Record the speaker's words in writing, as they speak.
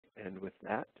And with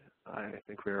that, I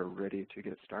think we are ready to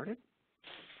get started.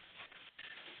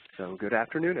 So good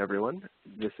afternoon, everyone.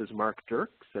 This is Mark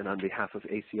Dirks, and on behalf of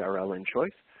ACRL and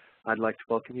Choice, I'd like to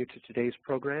welcome you to today's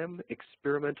program,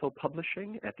 Experimental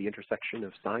Publishing at the Intersection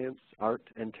of Science, Art,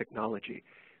 and Technology,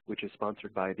 which is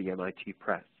sponsored by the MIT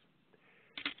Press.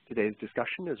 Today's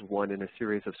discussion is one in a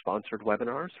series of sponsored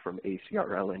webinars from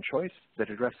ACRL and Choice that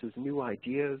addresses new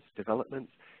ideas,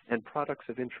 developments, and products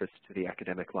of interest to the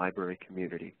academic library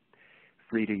community.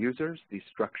 Free to users, these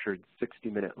structured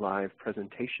 60-minute live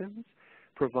presentations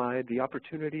provide the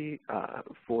opportunity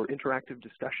for interactive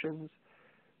discussions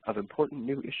of important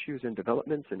new issues and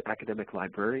developments in academic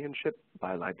librarianship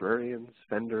by librarians,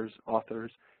 vendors,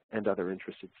 authors, and other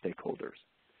interested stakeholders.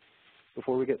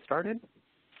 Before we get started,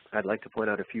 I'd like to point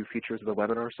out a few features of the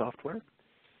webinar software.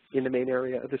 In the main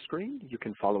area of the screen, you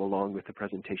can follow along with the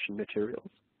presentation materials.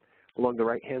 Along the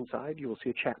right-hand side, you will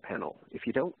see a chat panel. If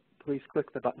you don't, please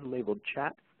click the button labeled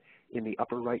Chat in the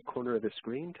upper right corner of the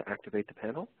screen to activate the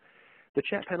panel. The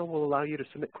chat panel will allow you to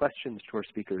submit questions to our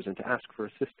speakers and to ask for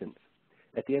assistance.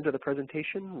 At the end of the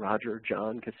presentation, Roger,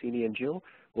 John, Cassini, and Jill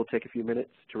will take a few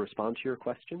minutes to respond to your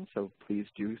questions, so please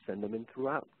do send them in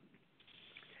throughout.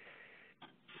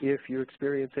 If you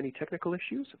experience any technical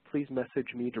issues, please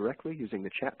message me directly using the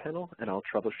chat panel, and I'll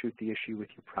troubleshoot the issue with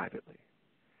you privately.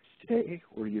 Today,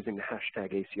 we're using the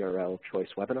hashtag ACRL Choice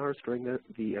Webinars during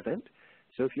the event,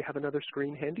 so if you have another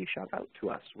screen handy, shout out to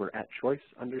us. We're at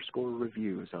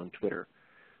choice_reviews on Twitter.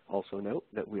 Also note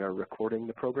that we are recording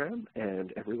the program,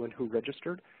 and everyone who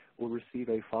registered will receive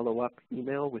a follow-up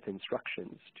email with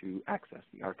instructions to access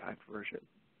the archived version.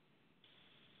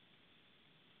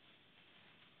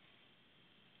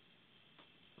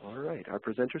 All right, our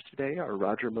presenters today are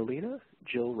Roger Molina,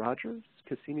 Jill Rogers,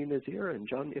 Cassini Nazir, and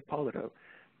John Ippolito.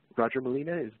 Roger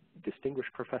Molina is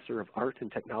Distinguished Professor of Art and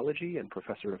Technology and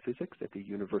Professor of Physics at the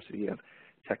University of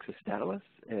Texas, Dallas,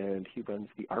 and he runs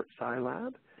the ArtSci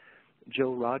Lab.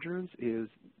 Jill Rogers is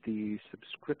the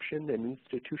Subscription and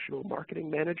Institutional Marketing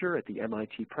Manager at the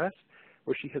MIT Press,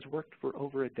 where she has worked for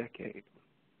over a decade.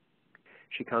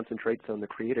 She concentrates on the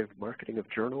creative marketing of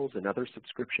journals and other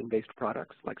subscription-based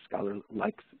products like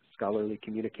scholarly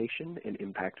communication and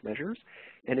impact measures,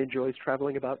 and enjoys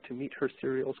traveling about to meet her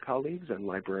serials colleagues and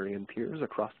librarian peers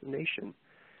across the nation.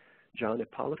 John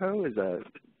Ippolito is a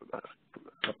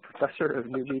professor of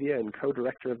new media and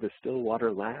co-director of the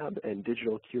Stillwater Lab and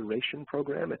Digital Curation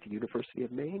Program at the University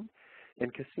of Maine,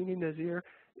 and Cassini Nazir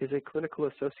is a clinical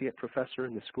associate professor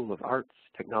in the School of Arts,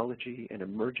 Technology, and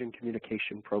Emerging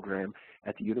Communication Program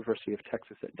at the University of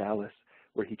Texas at Dallas,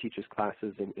 where he teaches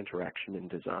classes in interaction and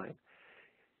design.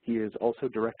 He is also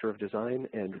Director of Design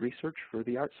and Research for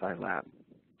the ArtSci Lab.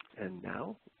 And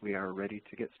now we are ready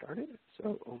to get started.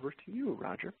 So over to you,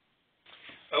 Roger.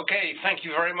 Okay, thank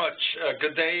you very much.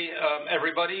 Good day,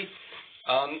 everybody.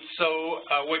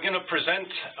 We're going to present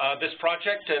this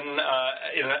project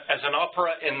as an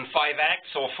opera in 5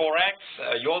 acts or 4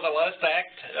 acts. You're the last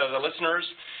act, the listeners,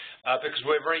 because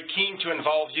we're very keen to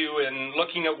involve you in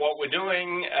looking at what we're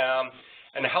doing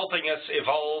and helping us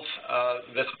evolve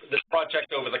this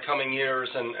project over the coming years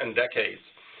and decades.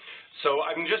 So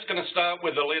I'm just going to start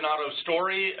with the Leonardo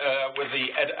story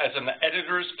as an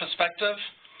editor's perspective.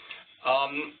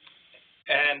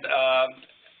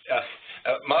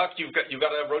 Mark, you've got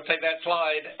to rotate that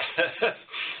slide.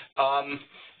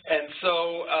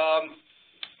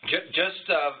 Just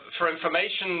for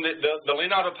information, the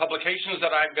Leonardo publications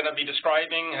that I'm going to be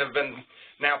describing have been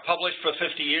now published for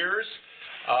 50 years.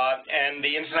 And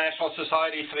the International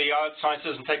Society for the Arts,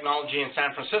 Sciences, and Technology in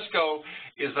San Francisco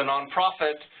is the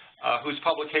nonprofit whose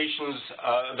publications,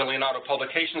 the Leonardo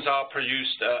publications, are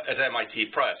produced at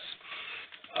MIT Press.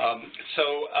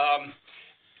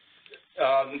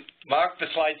 Mark, the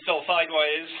slide's still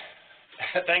sideways.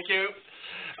 Thank you.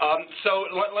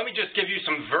 Let me just give you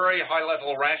some very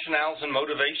high-level rationales and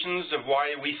motivations of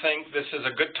why we think this is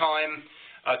a good time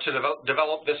to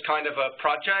develop this kind of a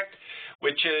project,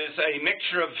 which is a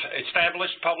mixture of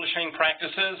established publishing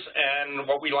practices and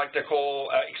what we like to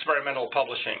call experimental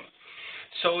publishing.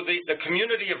 So the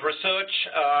community of research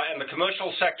and the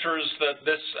commercial sectors that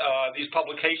these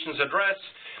publications address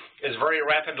is very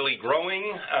rapidly growing,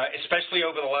 especially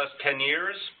over the last 10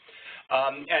 years.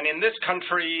 And in this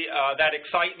country, that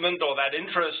excitement or that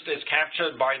interest is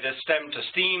captured by the STEM to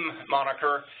STEAM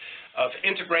moniker of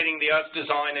integrating the arts,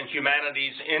 design, and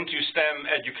humanities into STEM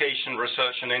education,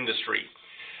 research, and industry.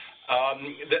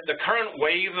 The current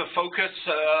wave of focus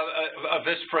of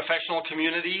this professional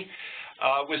community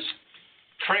was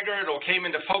triggered or came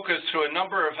into focus through a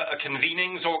number of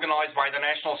convenings organized by the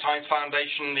National Science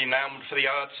Foundation, the Endowment for the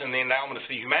Arts, and the Endowment for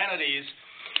the Humanities.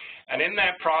 And in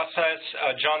that process,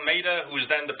 John Maida, who was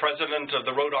then the president of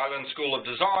the Rhode Island School of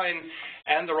Design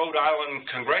and the Rhode Island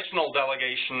Congressional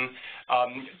Delegation,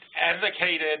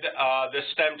 advocated the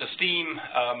STEM to STEAM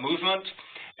movement,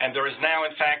 and there is now,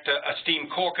 in fact, a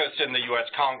STEAM caucus in the U.S.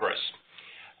 Congress.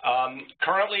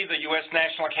 Currently, the U.S.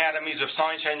 National Academies of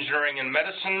Science, Engineering, and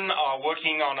Medicine are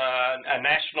working on a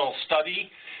national study,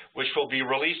 which will be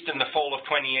released in the fall of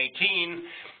 2018.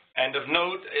 And of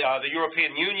note, the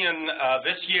European Union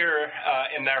this year,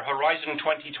 in their Horizon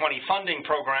 2020 funding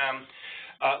program,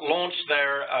 launched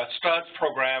their STUDS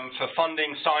program for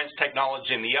funding science,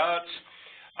 technology, and the arts,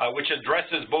 which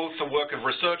addresses both the work of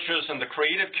researchers in the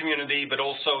creative community, but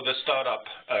also the startup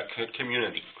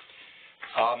community.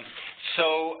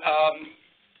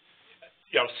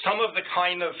 Some of the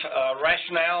kind of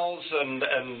rationales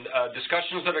and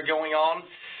discussions that are going on.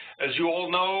 As you all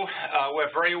know,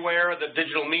 we're very aware that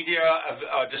digital media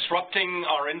are disrupting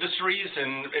our industries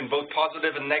in both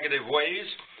positive and negative ways.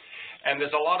 And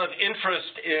there's a lot of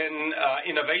interest in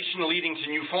innovation leading to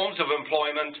new forms of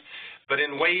employment, but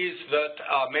in ways that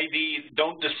maybe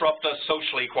don't disrupt us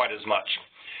socially quite as much.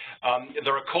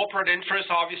 There are corporate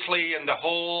interests, obviously, in the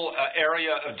whole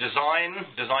area of design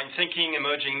thinking,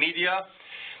 emerging media.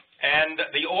 And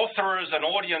the authors and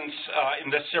audience in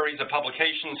this series of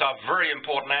publications are very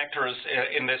important actors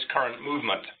in this current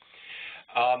movement.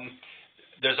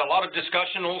 There's a lot of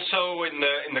discussion also in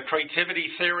the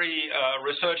creativity theory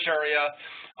research area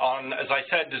on, as I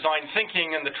said, design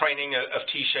thinking and the training of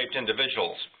T-shaped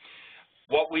individuals.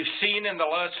 What we've seen in the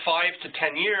last 5 to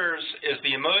 10 years is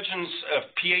the emergence of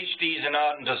PhDs in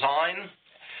art and design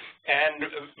and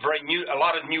a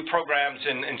lot of new programs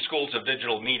in schools of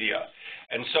digital media.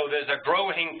 And so there's a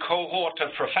growing cohort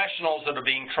of professionals that are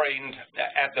being trained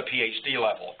at the PhD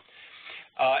level.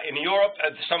 In Europe,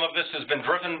 some of this has been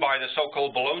driven by the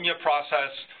so-called Bologna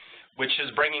process, which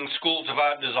is bringing schools of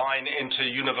art and design into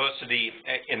university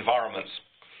environments.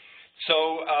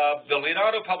 So the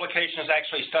Leonardo publications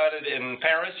actually started in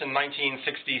Paris in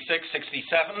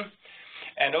 1966-67.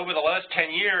 And over the last 10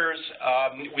 years,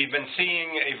 we've been seeing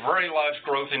a very large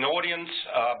growth in audience,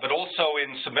 but also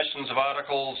in submissions of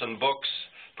articles and books,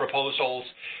 proposals,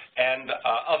 and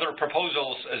other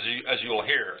proposals, as you'll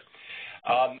hear.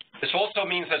 This also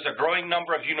means there's a growing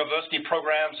number of university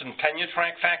programs and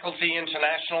tenure-track faculty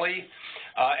internationally.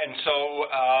 And so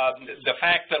the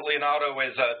fact that Leonardo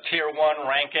is a Tier 1,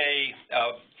 Rank A,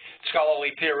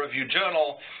 scholarly peer-reviewed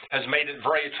journal has made it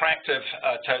very attractive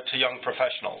to young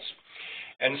professionals.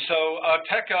 And so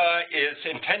ARTECA is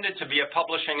intended to be a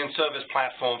publishing and service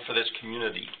platform for this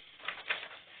community.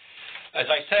 As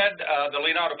I said, the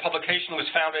Leonardo publication was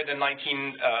founded in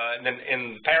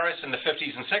Paris in the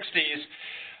 50s and 60s.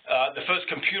 The first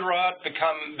computer art that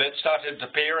started to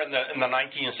appear in the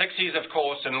 1960s, of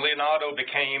course, and Leonardo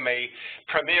became a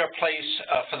premier place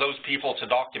for those people to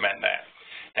document that.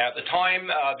 Now, at the time,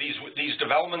 these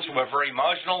developments were very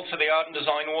marginal to the art and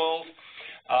design world.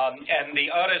 And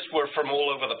the artists were from all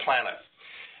over the planet.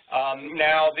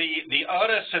 Now, the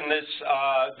artists in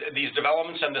these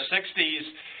developments in the 60s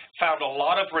found a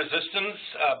lot of resistance,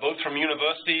 both from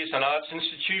universities and arts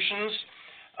institutions.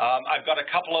 I've got a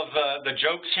couple of the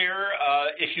jokes here.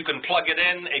 If you can plug it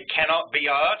in, it cannot be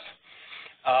art.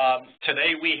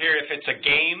 Today we hear if it's a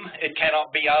game, it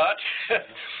cannot be art.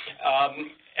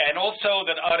 And also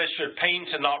that artists should paint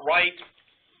and not write,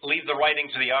 leave the writing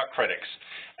to the art critics.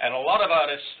 And a lot of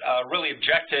artists really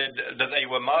objected that they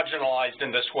were marginalized in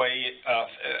this way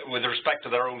with respect to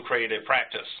their own creative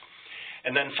practice.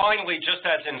 And then finally, just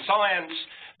as in science,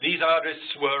 these artists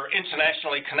were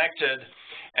internationally connected,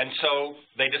 and so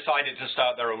they decided to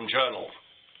start their own journal.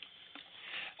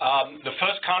 The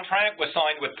first contract was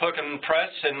signed with Perkin Press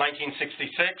in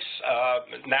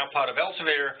 1966, now part of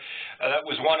Elsevier. That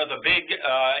was one of the big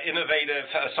innovative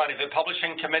scientific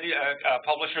publishing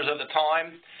publishers at the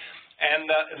time. And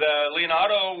the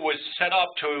Leonardo was set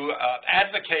up to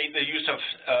advocate the use of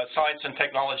science and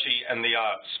technology and the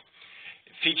arts.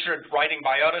 It featured writing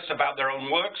by artists about their own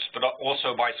works, but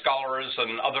also by scholars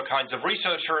and other kinds of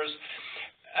researchers.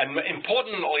 And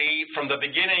importantly, from the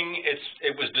beginning,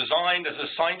 it was designed as a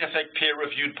scientific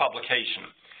peer-reviewed publication.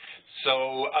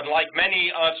 So unlike many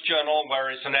arts journals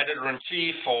where it's an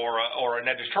editor-in-chief or an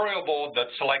editorial board that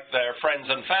select their friends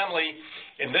and family,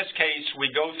 in this case,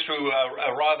 we go through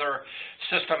a rather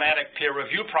systematic peer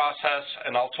review process,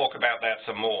 and I'll talk about that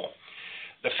some more.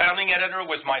 The founding editor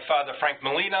was my father, Frank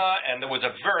Molina, and there was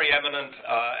a very eminent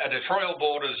editorial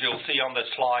board, as you'll see on this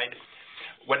slide.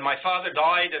 When my father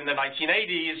died in the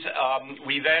 1980s,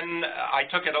 I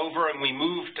took it over and we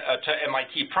moved to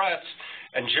MIT Press,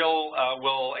 and Jill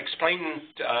will explain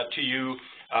to you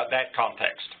that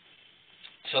context.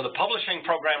 So the publishing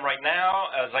program right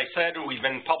now, as I said, we've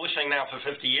been publishing now for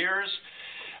 50 years.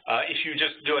 If you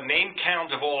just do a name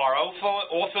count of all our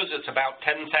authors, it's about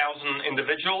 10,000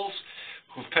 individuals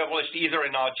who've published either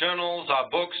in our journals, our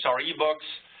books, our e-books,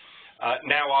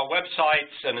 now our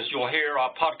websites, and as you'll hear,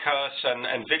 our podcasts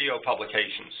and video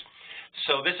publications.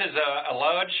 So this is a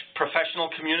large professional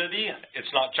community.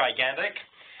 It's not gigantic,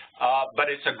 but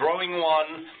it's a growing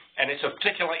one, and it's of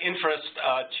particular interest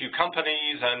to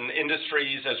companies and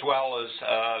industries as well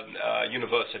as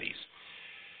universities.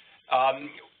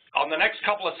 On the next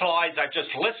couple of slides, I've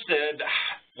just listed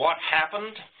what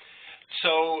happened.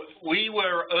 So we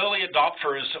were early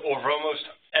adopters of almost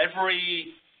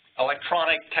every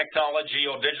electronic technology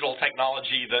or digital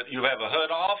technology that you've ever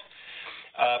heard of.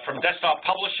 From desktop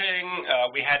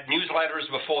publishing, we had newsletters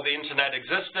before the internet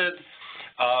existed.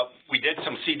 We did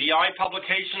some CDI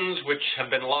publications, which have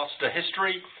been lost to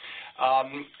history.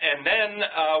 And then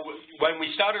when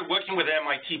we started working with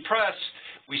MIT Press,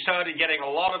 we started getting a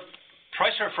lot of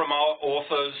pressure from our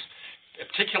authors,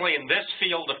 particularly in this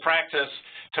field of practice,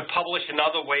 to publish in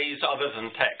other ways other than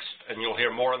text. And you'll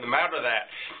hear more on the matter of that.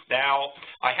 Now,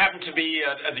 I happened to be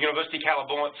at the University of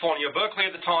California, Berkeley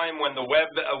at the time when the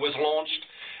web was launched.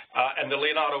 And the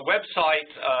Leonardo website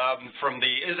from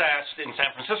the ISAST in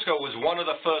San Francisco was one of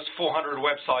the first 400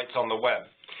 websites on the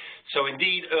web. So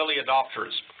indeed, early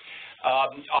adopters.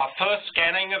 Our first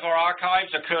scanning of our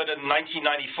archives occurred in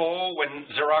 1994 when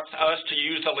Xerox asked to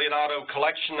use the Leonardo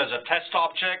collection as a test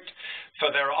object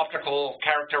for their optical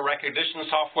character recognition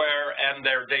software and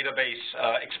their database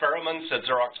experiments at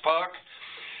Xerox PARC.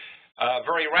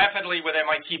 Very rapidly with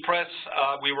MIT Press,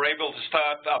 we were able to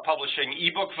start publishing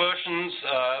ebook versions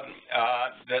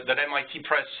that MIT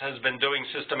Press has been doing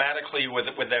systematically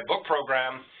with their book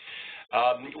program.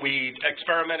 We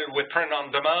experimented with print on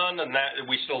demand, and that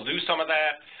we still do some of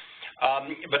that.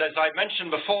 But as I mentioned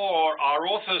before, our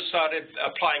authors started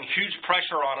applying huge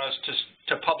pressure on us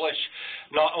to publish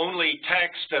not only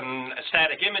text and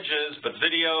static images, but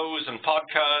videos and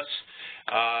podcasts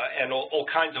and all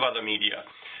kinds of other media.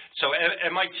 So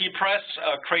MIT Press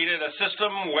created a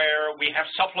system where we have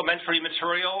supplementary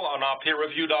material on our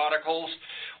peer-reviewed articles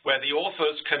where the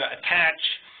authors can attach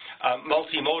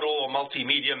multimodal or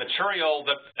multimedia material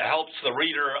that helps the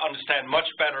reader understand much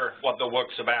better what the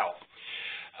work's about.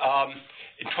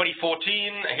 In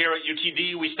 2014, here at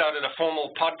UTD, we started a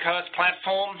formal podcast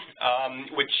platform,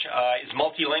 which is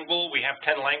multilingual. We have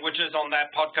 10 languages on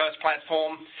that podcast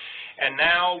platform. And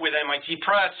now, with MIT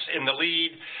Press in the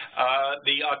lead,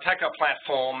 the ARTECA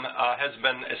platform has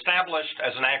been established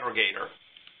as an aggregator.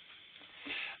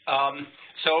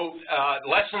 So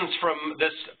lessons from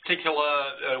this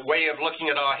particular way of looking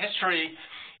at our history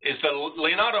is the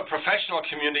Leonardo professional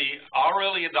community are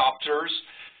early adopters,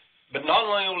 but not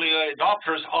only early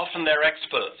adopters, often they're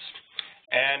experts.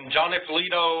 And John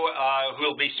Ippolito, who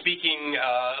will be speaking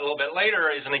a little bit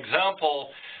later, is an example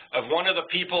of one of the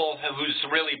people who's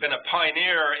really been a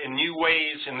pioneer in new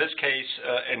ways, in this case,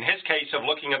 in his case, of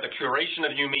looking at the curation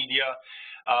of new media,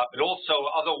 but also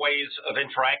other ways of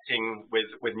interacting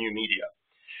with new media.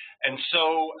 And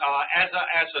so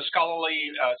as a scholarly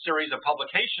series of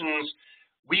publications,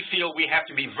 we feel we have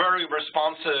to be very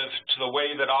responsive to the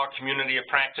way that our community of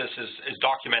practice is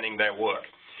documenting their work.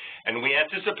 And we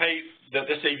anticipate that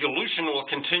this evolution will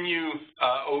continue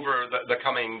over the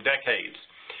coming decades.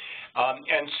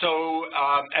 And so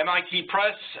MIT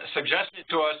Press suggested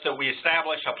to us that we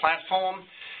establish a platform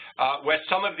where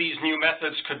some of these new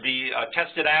methods could be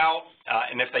tested out,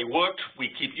 and if they worked, we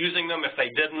keep using them. If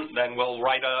they didn't, then we'll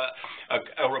write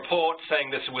a report saying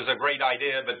this was a great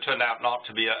idea, but turned out not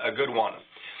to be a good one.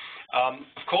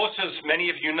 Of course, as many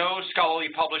of you know, scholarly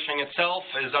publishing itself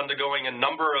is undergoing a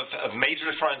number of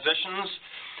major transitions.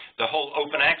 The whole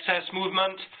open access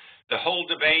movement, the whole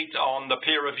debate on the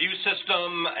peer review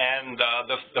system, and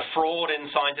the fraud in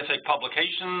scientific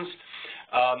publications.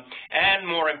 And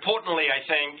more importantly, I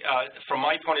think, from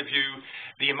my point of view,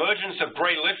 the emergence of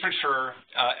gray literature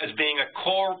as being a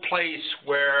core place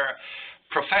where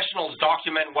professionals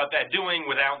document what they're doing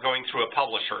without going through a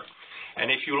publisher. And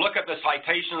if you look at the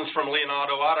citations from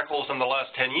Leonardo articles in the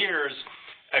last 10 years,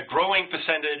 a growing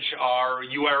percentage are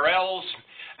URLs,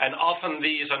 and often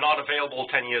these are not available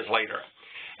 10 years later.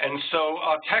 And so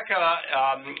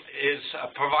ARTECA is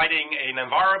providing an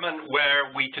environment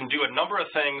where we can do a number of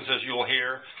things, as you'll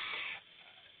hear.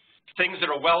 Things that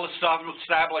are well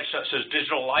established, such as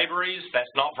digital libraries. That's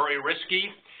not very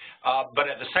risky. But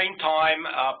at the same time,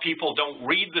 people don't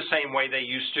read the same way they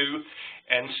used to.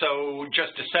 And so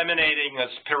just disseminating as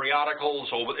periodicals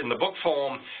or in the book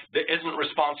form that isn't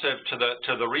responsive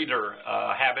to the reader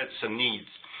habits and needs.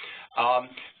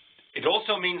 It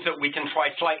also means that we can try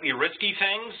slightly risky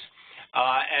things.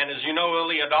 And as you know,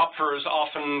 early adopters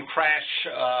often crash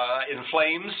in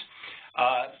flames.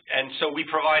 And so we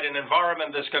provide an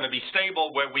environment that's going to be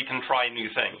stable where we can try new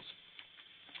things.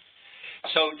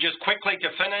 So just quickly to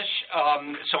finish,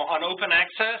 so on open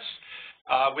access,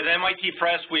 with MIT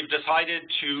Press, we've decided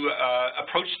to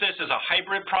approach this as a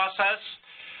hybrid process.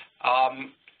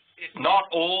 Not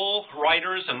all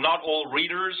writers and not all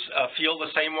readers feel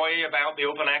the same way about the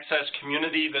open access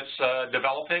community that's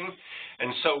developing,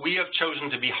 and so we have chosen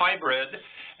to be hybrid.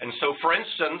 And so, for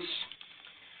instance,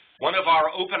 one of our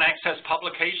open access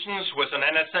publications was an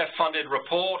NSF-funded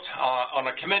report on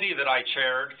a committee that I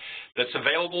chaired that's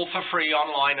available for free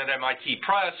online at MIT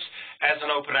Press as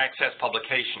an open access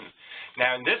publication.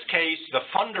 Now, in this case, the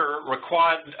funder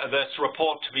required this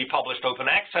report to be published open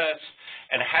access,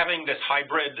 and having this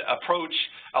hybrid approach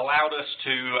allowed us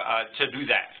to do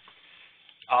that.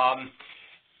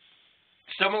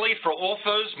 Similarly, for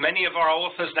authors, many of our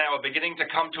authors now are beginning to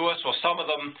come to us, or some of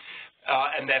them,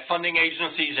 and their funding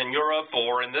agencies in Europe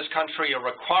or in this country are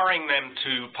requiring them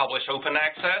to publish open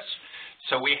access.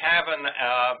 So we have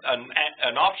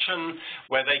an option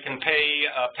where they can pay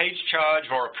a page charge,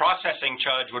 or a processing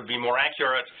charge would be more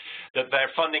accurate, that their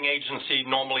funding agency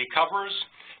normally covers.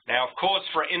 Now, of course,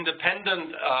 for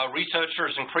independent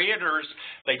researchers and creators,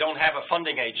 they don't have a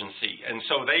funding agency, and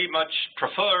so they much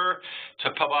prefer to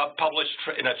publish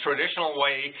in a traditional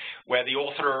way where the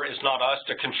author is not asked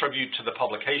to contribute to the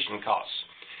publication costs.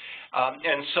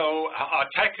 And so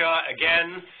ARTECA,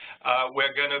 again,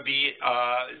 we're going to be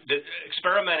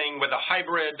experimenting with a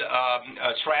hybrid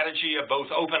strategy of both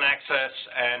open access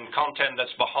and content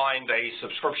that's behind a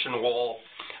subscription wall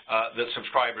that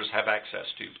subscribers have access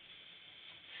to.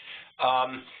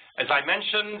 As I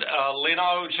mentioned,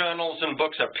 Leonardo journals and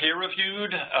books are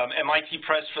peer-reviewed. MIT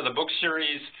Press, for the book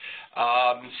series,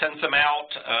 sends them out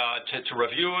to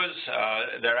reviewers.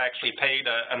 They're actually paid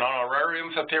an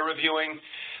honorarium for peer reviewing.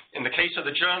 In the case of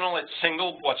the journal, it's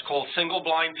what's called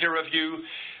single-blind peer review.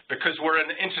 Because we're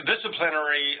an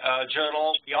interdisciplinary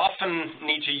journal, we often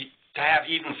need to have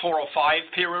even 4 or 5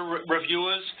 peer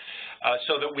reviewers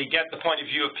so that we get the point of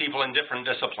view of people in different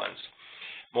disciplines.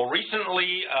 More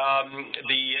recently,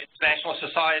 the International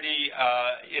Society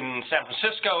in San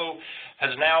Francisco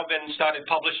has now started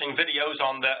publishing videos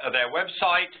on their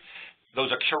website. Those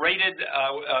are curated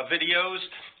videos.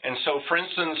 And so, for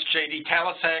instance, J.D.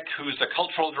 Talasek, who's the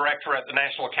cultural director at the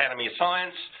National Academy of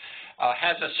Science,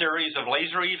 has a series of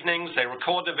laser evenings. They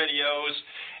record the videos,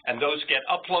 and those get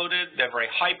uploaded. They're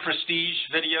very high-prestige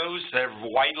videos. They're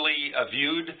widely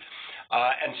viewed.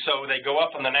 And so they go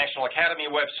up on the National Academy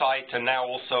website and now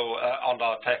also on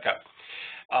ARTECA.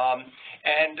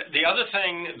 And the other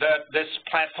thing that this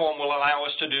platform will allow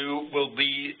us to do will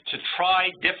be to try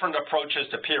different approaches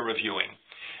to peer reviewing.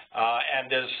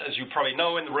 And as you probably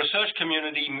know, in the research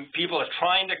community, people are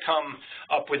trying to come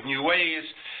up with new ways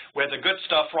where the good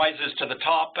stuff rises to the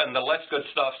top and the less good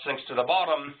stuff sinks to the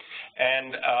bottom.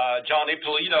 And John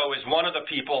Ippolito is one of the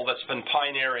people that's been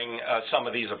pioneering some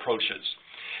of these approaches.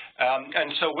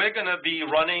 And so we're going to be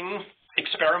running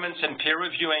experiments in peer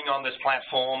reviewing on this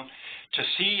platform to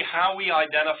see how we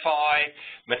identify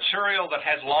material that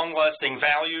has long-lasting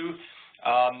value.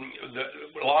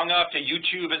 Long after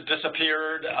YouTube has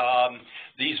disappeared,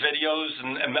 these videos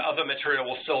and other material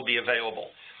will still be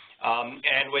available.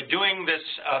 And we're doing this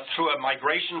through a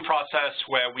migration process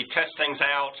where we test things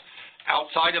out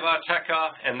outside of ARTECA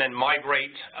and then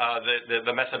migrate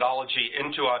the methodology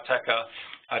into ARTECA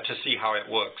to see how it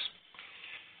works.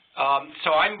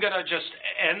 So I'm going to just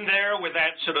end there with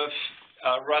that sort of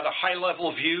rather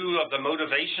high-level view of the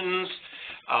motivations.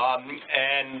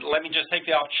 And let me just take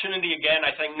the opportunity again.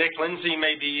 I think Nick Lindsay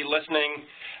may be listening.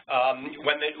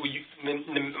 When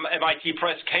MIT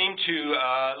Press came to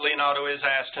Leonardo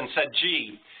Izast and said,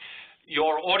 gee,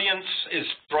 your audience is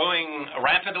growing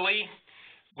rapidly.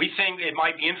 We think it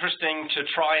might be interesting to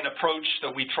try an approach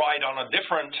that we tried on a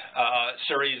different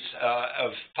series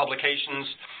of publications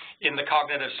in the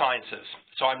cognitive sciences.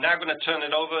 So I'm now going to turn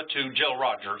it over to Jill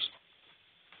Rogers.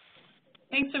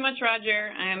 Thanks so much, Roger.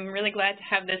 I'm really glad to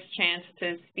have this chance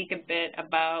to speak a bit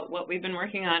about what we've been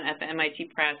working on at the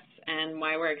MIT Press and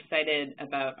why we're excited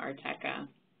about ARTECA.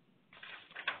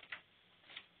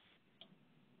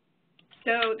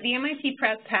 So the MIT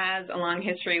Press has a long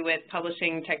history with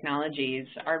publishing technologies.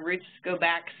 Our roots go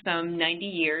back some 90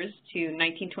 years to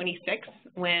 1926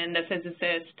 when the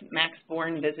physicist Max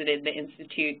Born visited the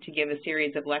Institute to give a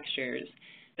series of lectures,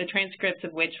 the transcripts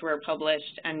of which were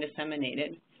published and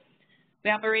disseminated. We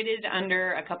operated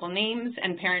under a couple names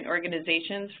and parent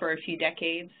organizations for a few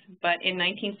decades, but in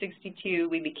 1962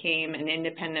 we became an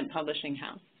independent publishing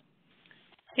house.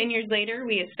 10 years later,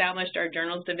 we established our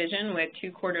journals division with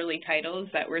 2 quarterly titles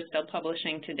that we're still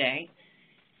publishing today.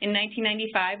 In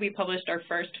 1995, we published our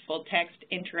first full-text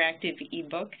interactive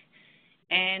ebook,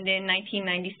 and in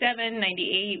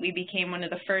 1997-98, we became one of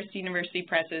the first university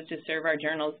presses to serve our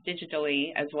journals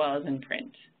digitally as well as in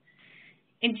print.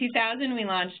 In 2000, we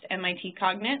launched MIT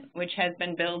Cognate, which has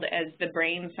been billed as the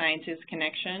Brain Sciences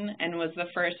Connection and was the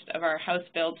first of our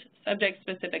house-built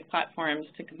subject-specific platforms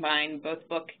to combine both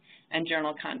book and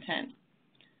journal content.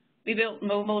 We built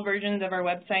mobile versions of our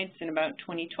websites in about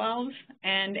 2012,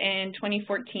 and in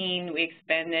 2014, we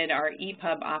expanded our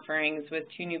EPUB offerings with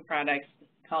 2 new products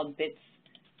called Bits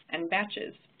and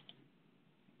Batches.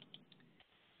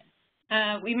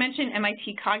 We mentioned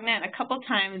MIT Cognate a couple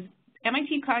times.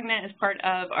 MIT Cognate is part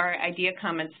of our Idea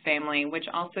Commons family, which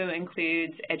also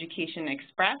includes Education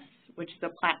Express, which is a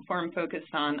platform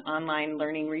focused on online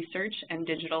learning research and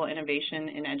digital innovation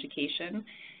in education,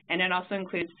 and it also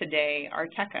includes today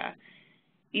ARTECA.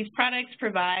 These products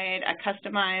provide a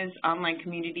customized online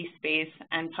community space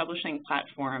and publishing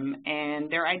platform, and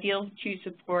they're ideal to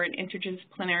support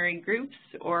interdisciplinary groups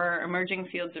or emerging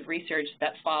fields of research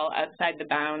that fall outside the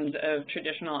bounds of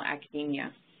traditional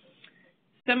academia.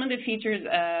 Some of the features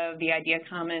of the Idea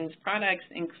Commons products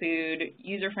include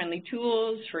user-friendly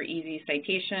tools for easy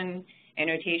citation,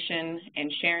 annotation,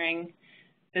 and sharing,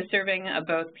 the serving of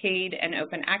both paid and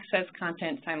open access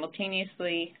content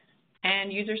simultaneously,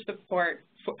 and user support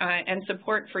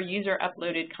for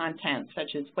user-uploaded content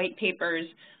such as white papers,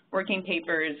 working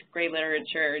papers, gray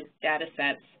literature, data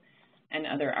sets, and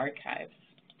other archives.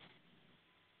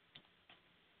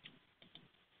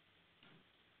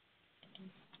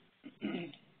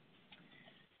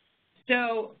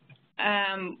 So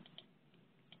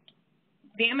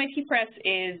the MIT Press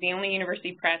is the only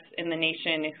university press in the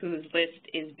nation whose list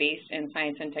is based in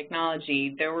science and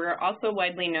technology, though we're also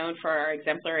widely known for our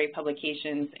exemplary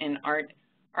publications in art,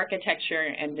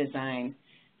 architecture, and design.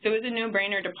 So it was a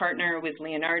no-brainer to partner with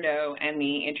Leonardo and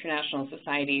the International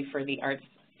Society for the Arts,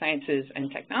 Sciences,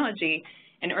 and Technology,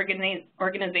 an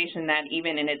organization that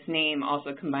even in its name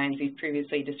also combines these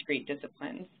previously discrete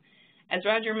disciplines. As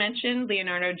Roger mentioned,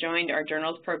 Leonardo joined our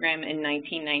journals program in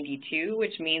 1992,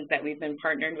 which means that we've been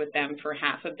partnered with them for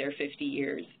half of their 50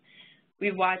 years.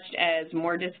 We've watched as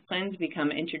more disciplines become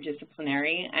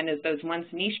interdisciplinary and as those once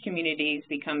niche communities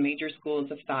become major schools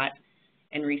of thought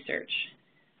and research.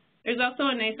 There's also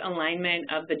a nice alignment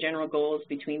of the general goals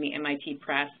between the MIT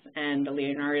Press and the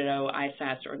Leonardo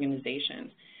ISAS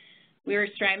organization. We are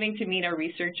striving to meet our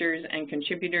researchers and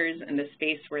contributors in the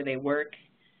space where they work.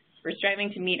 We're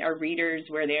striving to meet our readers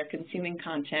where they are consuming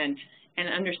content and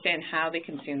understand how they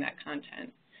consume that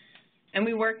content. And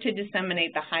we work to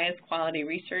disseminate the highest quality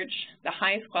research, the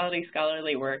highest quality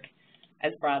scholarly work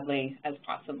as broadly as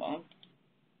possible.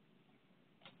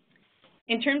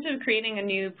 In terms of creating a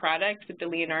new product with the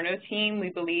Leonardo team, we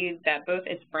believe that both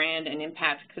its brand and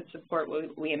impact could support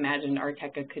what we imagined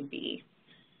ARTECA could be.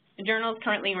 The journal is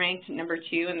currently ranked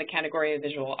 #2 in the category of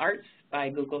visual arts by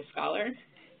Google Scholar.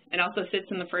 It also sits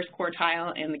in the first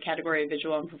quartile in the category of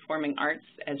visual and performing arts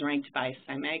as ranked by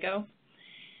Simago.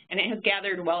 And it has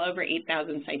gathered well over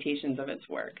 8,000 citations of its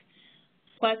work.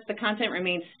 Plus, the content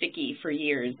remains sticky for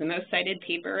years. The most cited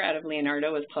paper out of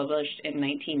Leonardo was published in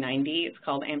 1990. It's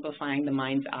called Amplifying the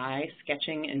Mind's Eye,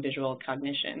 Sketching and Visual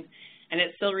Cognition. And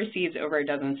it still receives over a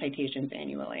dozen citations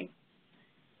annually.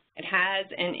 It has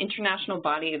an international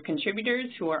body of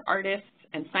contributors who are artists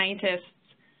and scientists,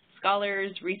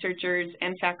 scholars, researchers,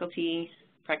 and faculty,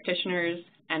 practitioners,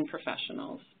 and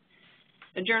professionals.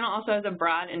 The journal also has a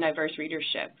broad and diverse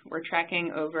readership. We're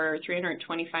tracking over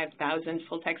 325,000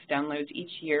 full-text downloads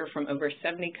each year from over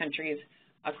 70 countries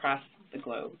across the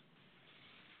globe.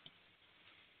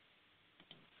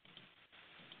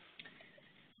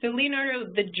 So Leonardo,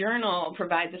 the journal,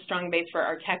 provides a strong base for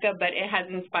ARTECA, but it has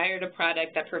inspired a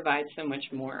product that provides so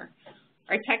much more.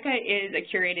 ARTECA is a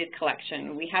curated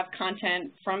collection. We have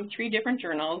content from 3 different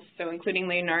journals, so including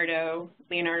Leonardo,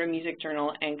 Leonardo Music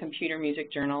Journal, and Computer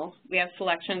Music Journal. We have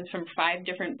selections from 5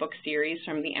 different book series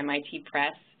from the MIT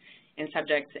Press in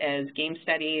subjects as game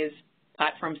studies,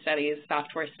 platform studies,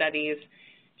 software studies,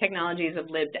 technologies of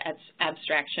lived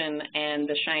abstraction, and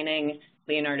the Shining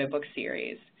Leonardo book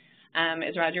series.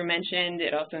 As Roger mentioned,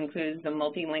 it also includes the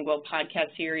multilingual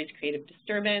podcast series, Creative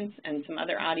Disturbance, and some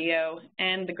other audio,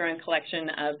 and the growing collection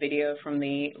of video from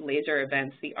the laser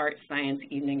events, the Art Science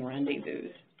Evening Rendezvous.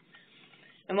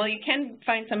 And while you can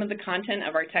find some of the content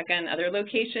of ARTECA in other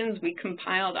locations, we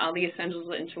compiled all the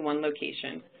essentials into one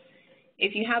location.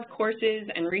 If you have courses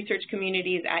and research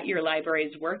communities at your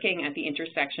libraries working at the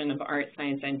intersection of art,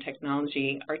 science, and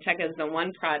technology, ARTECA is the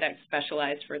one product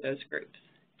specialized for those groups.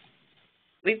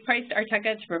 We've priced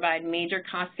ARTECA to provide major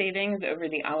cost savings over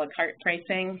the a la carte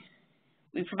pricing.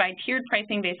 We provide tiered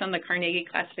pricing based on the Carnegie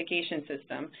classification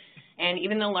system, and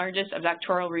even the largest of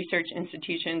doctoral research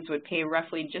institutions would pay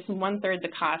roughly just 1/3 the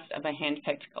cost of a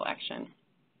hand-picked collection.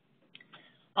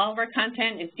 All of our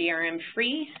content is DRM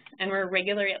free, and we're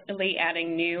regularly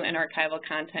adding new and archival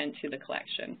content to the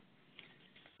collection.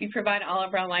 We provide all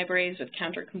of our libraries with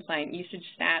counter-compliant usage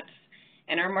stats,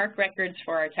 and our MARC records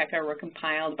for ARTECA were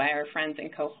compiled by our friends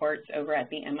and cohorts over at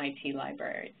the MIT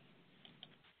library.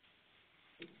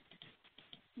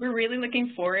 We're really looking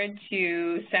forward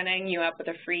to setting you up with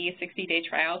a free 60-day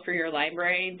trial for your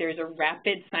library. There's a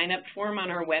rapid sign-up form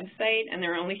on our website, and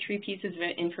there are only 3 pieces of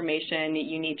information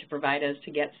you need to provide us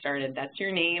to get started. That's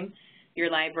your name,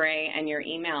 your library, and your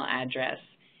email address.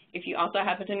 If you also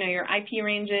happen to know your IP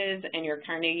ranges and your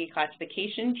Carnegie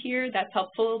classification tier, that's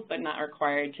helpful but not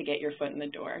required to get your foot in the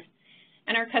door.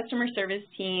 And our customer service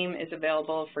team is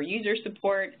available for user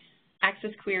support,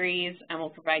 access queries, and will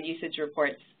provide usage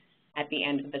reports at the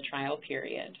end of the trial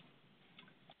period.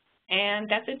 And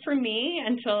that's it for me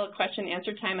until question and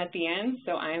answer time at the end,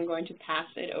 so I am going to pass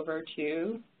it over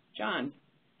to John.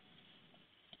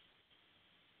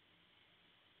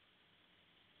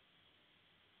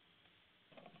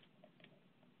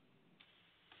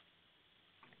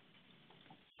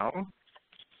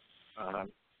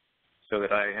 So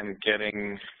that I am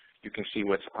getting, you can see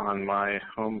what's on my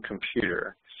home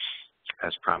computer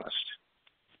as promised.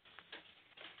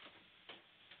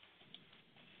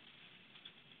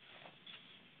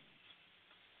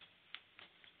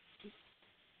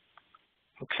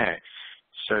 Okay,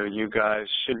 so you guys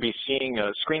should be seeing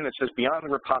a screen that says Beyond the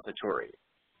Repository,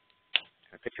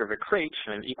 a picture of a crate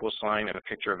and an equal sign and a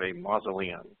picture of a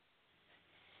mausoleum.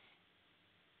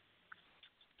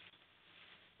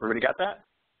 Everybody got that?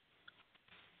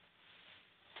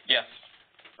 Yes.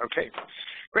 Okay,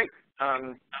 great.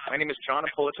 My name is John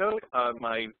Ippolito.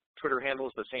 My Twitter handle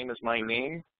is the same as my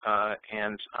name,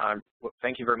 and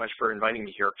thank you very much for inviting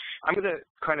me here. I'm going to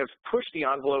kind of push the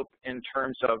envelope in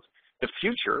terms of the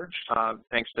future,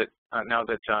 thanks that now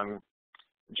that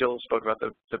Jill spoke about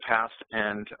the past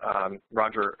and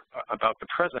Roger about the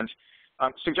present,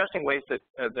 suggesting ways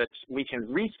that we can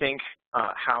rethink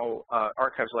how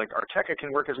archives like ARTECA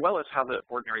can work, as well as how the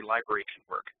ordinary library can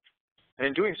work. And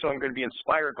in doing so, I'm going to be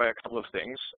inspired by a couple of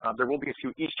things. There will be a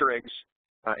few Easter eggs,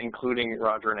 including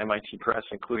Roger and MIT Press,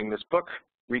 including this book,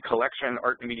 Recollection,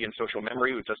 Art and Media and Social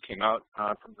Memory, which just came out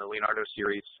from the Leonardo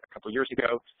series a couple of years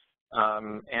ago,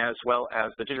 as well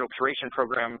as the digital curation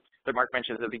program that Mark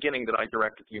mentioned at the beginning that I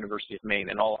direct at the University of Maine,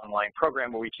 an all-online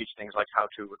program where we teach things like how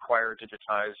to acquire,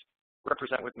 digitize,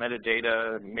 represent with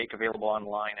metadata, make available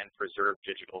online, and preserve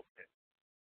digital.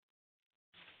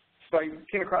 So I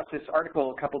came across this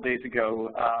article a couple days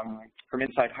ago from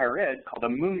Inside Higher Ed called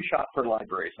A Moonshot for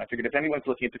Libraries. And I figured if anyone's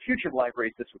looking at the future of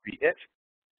libraries, this would be it.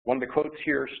 One of the quotes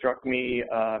here struck me.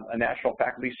 A national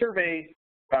faculty survey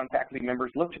found faculty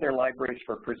members look to their libraries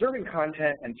for preserving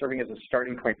content and serving as a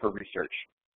starting point for research.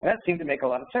 And that seemed to make a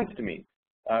lot of sense to me.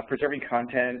 Preserving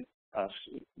content,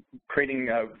 creating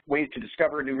ways to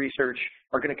discover new research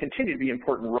are going to continue to be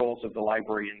important roles of the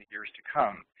library in the years to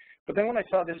come. But then when I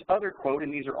saw this other quote,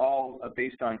 and these are all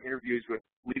based on interviews with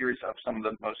leaders of some of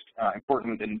the most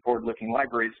important and forward-looking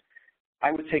libraries,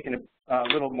 I was taking a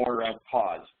little more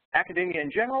pause. Academia in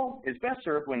general is best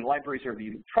served when libraries are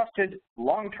the trusted,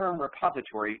 long-term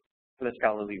repository for the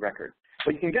scholarly record.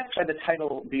 But you can guess by the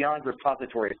title, Beyond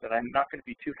Repositories, that I'm not going to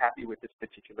be too happy with this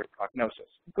particular prognosis.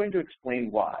 I'm going to explain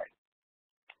why.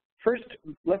 First,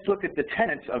 let's look at the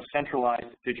tenets of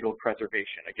centralized digital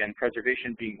preservation. Again,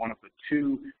 preservation being one of the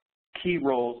 2 key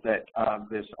roles that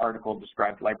this article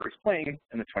described libraries playing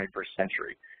in the 21st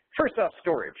century. First off,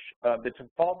 storage. The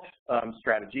default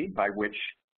strategy by which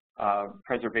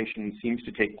preservation seems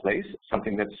to take place,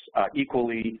 something that's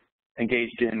equally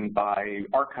engaged in by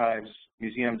archives,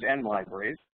 museums, and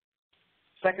libraries.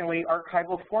 Secondly,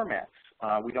 archival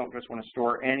formats. We don't just want to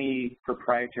store any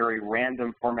proprietary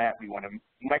random format. We want to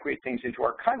migrate things into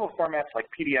archival formats like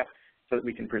PDF so that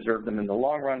we can preserve them in the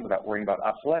long run without worrying about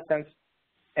obsolescence.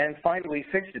 And finally,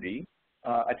 fixity,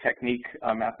 a technique,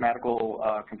 a mathematical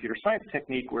computer science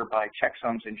technique whereby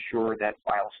checksums ensure that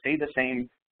files stay the same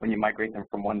when you migrate them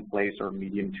from one place or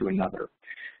medium to another.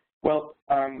 Well,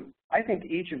 I think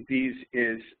each of these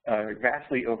is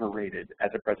vastly overrated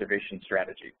as a preservation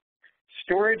strategy.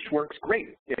 Storage works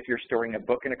great if you're storing a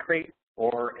book in a crate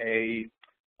or an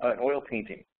oil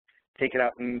painting. Take it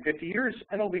out in 50 years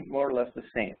and it'll be more or less the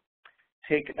same.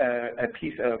 take a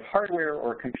piece of hardware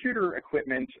or computer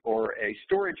equipment or a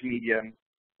storage medium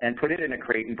and put it in a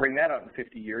crate and bring that out in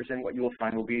 50 years, and what you will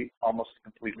find will be almost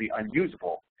completely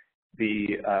unusable.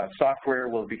 The software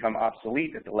will become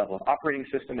obsolete at the level of operating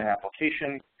system and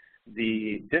application.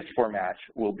 The disk format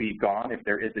will be gone if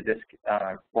there is a disk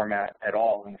format at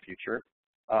all in the future.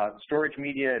 Storage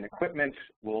media and equipment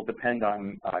will depend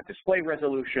on display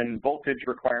resolution, voltage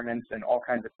requirements, and all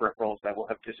kinds of peripherals that will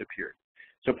have disappeared.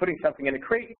 So putting something in a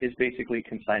crate is basically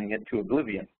consigning it to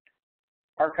oblivion.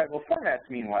 Archival formats,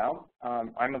 meanwhile,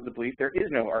 I'm of the belief there is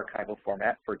no archival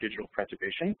format for digital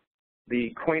preservation.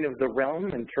 The coin of the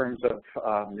realm in terms of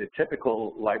the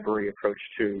typical library approach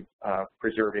to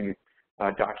preserving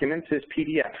documents is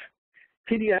PDF.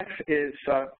 PDF is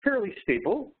fairly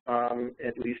stable,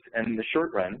 at least in the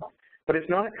short run, but it's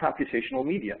not a computational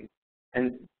medium.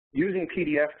 And using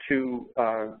PDF to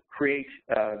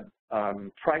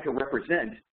try to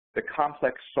represent the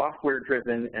complex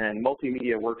software-driven and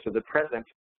multimedia works of the present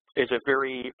is a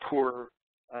very poor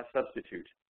substitute.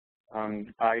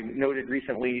 I noted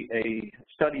recently a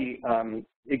study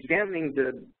examining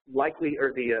the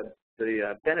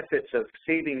benefits of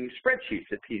saving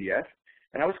spreadsheets at PDF,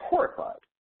 and I was horrified.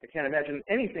 I can't imagine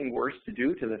anything worse to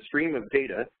do to the stream of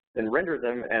data than render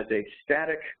them as a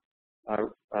static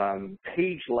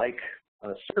page-like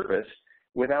service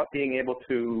without being able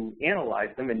to analyze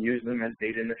them and use them as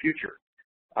data in the future.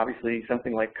 Obviously,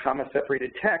 something like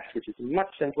comma-separated text, which is much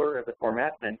simpler as a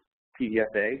format than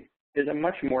PDFA, is a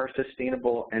much more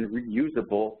sustainable and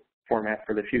reusable format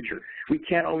for the future. We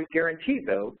can't always guarantee,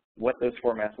 though, what those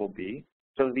formats will be.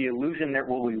 So the illusion there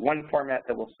will be one format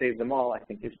that will save them all, I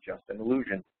think, is just an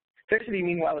illusion. Fixity,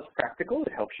 meanwhile, is practical.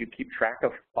 It helps you keep track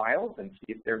of files and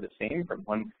see if they're the same from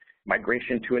one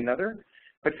migration to another.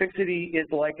 But fixity is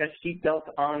like a seatbelt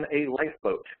on a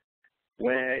lifeboat.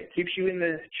 When it keeps you in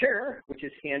the chair, which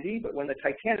is handy, but when the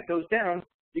Titanic goes down,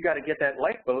 you got to get that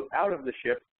lifeboat out of the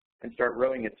ship and start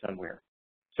rowing it somewhere.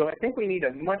 So I think we need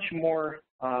a much more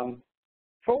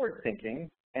forward-thinking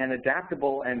and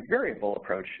adaptable and variable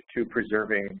approach to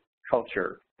preserving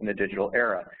culture in the digital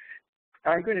era.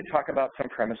 I'm going to talk about some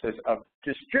premises of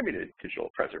distributed digital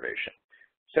preservation.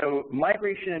 So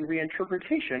migration and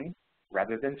reinterpretation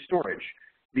rather than storage.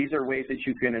 These are ways that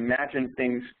you can imagine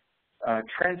things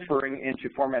transferring into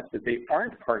formats that they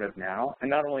aren't part of now. And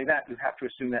not only that, you have to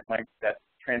assume that that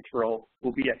transfer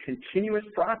will be a continuous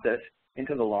process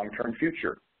into the long-term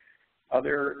future.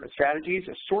 Other strategies,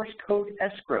 a source code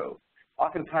escrow.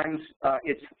 Oftentimes,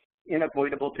 it's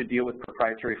unavoidable to deal with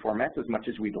proprietary formats as much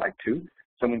as we'd like to.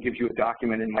 Someone gives you a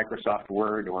document in Microsoft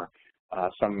Word or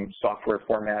some software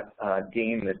format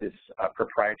game that is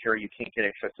proprietary. You can't get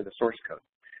access to the source code.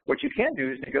 What you can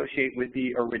do is negotiate with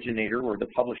the originator or the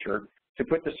publisher to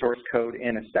put the source code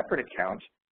in a separate account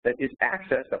that is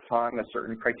accessed upon a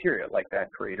certain criteria, like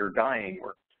that creator dying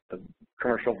or the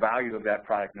commercial value of that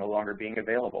product no longer being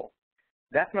available.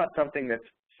 That's not something that's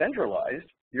centralized.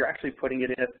 You're actually putting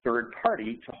it in a third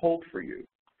party to hold for you.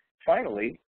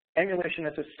 Finally, emulation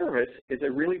as a service is a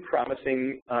really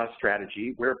promising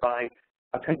strategy whereby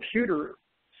a computer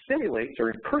simulates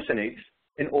or impersonates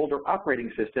an older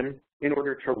operating system in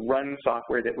order to run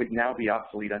software that would now be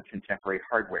obsolete on contemporary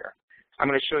hardware. I'm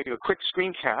going to show you a quick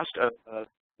screencast of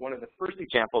one of the first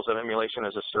examples of emulation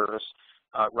as a service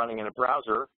running in a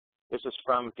browser. This is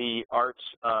from the ART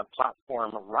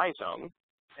platform Rhizome,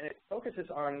 and it focuses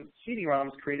on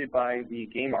CD-ROMs created by the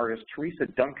game artist Teresa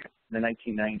Duncan in the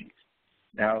 1990s.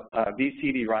 Now, these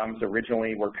CD-ROMs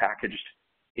originally were packaged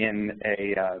in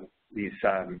these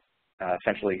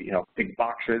essentially, big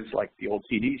boxes like the old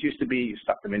CDs used to be. You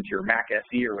stuck them into your Mac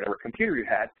SE or whatever computer you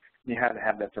had, and you had to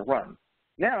have that to run.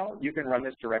 Now, you can run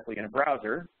this directly in a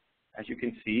browser. As you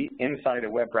can see, inside a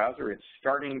web browser, it's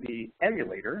starting the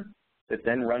emulator that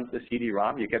then runs the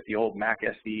CD-ROM. You get the old Mac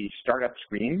SE startup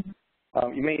screen.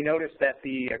 You may notice that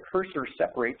the cursor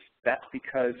separates. That's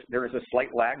because there is a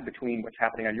slight lag between what's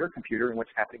happening on your computer and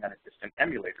what's happening on a distant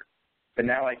emulator. But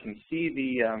now I can see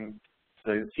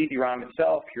the CD-ROM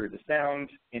itself, hear the sound,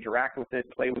 interact with it,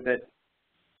 play with it.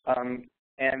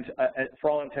 For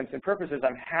all intents and purposes,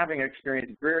 I'm having an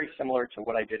experience very similar to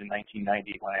what I did in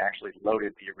 1990 when I actually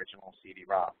loaded the original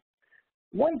CD-ROM.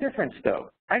 One difference, though,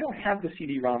 I don't have the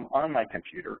CD-ROM on my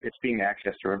computer. It's being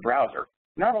accessed through a browser.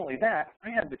 Not only that, I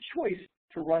have the choice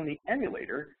to run the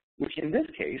emulator, which in this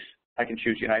case, I can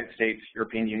choose United States,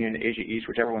 European Union, Asia East,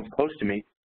 whichever one's close to me.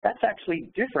 That's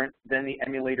actually different than the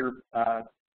emulator,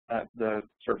 the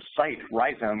sort of site,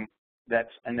 Rhizome, that's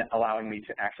allowing me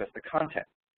to access the content.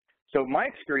 So my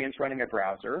experience running a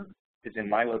browser is in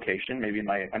my location, maybe in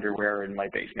my underwear in my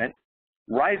basement.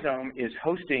 Rhizome is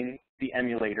hosting the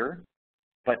emulator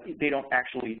but they don't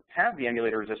actually have the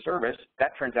emulator as a service.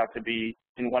 That turns out to be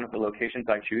in one of the locations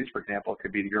I choose. For example, it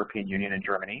could be the European Union and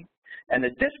Germany. And the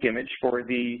disk image for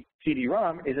the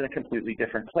CD-ROM is in a completely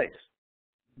different place.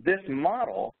 This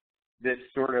model, this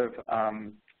sort of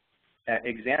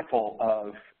example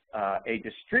of a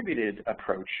distributed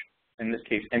approach, in this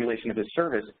case, emulation of a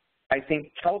service, I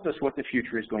think tells us what the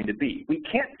future is going to be. We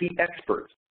can't be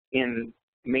experts in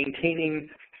maintaining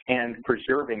and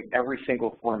preserving every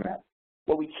single format.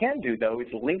 What we can do, though, is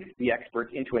link the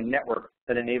experts into a network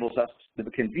that enables us the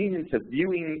convenience of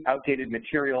viewing outdated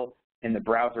material in the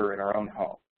browser in our own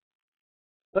home.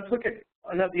 Let's look at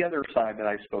the other side that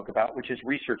I spoke about, which is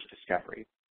research discovery.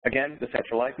 Again, the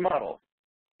centralized model.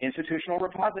 Institutional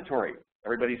repository.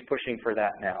 Everybody's pushing for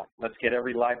that now. Let's get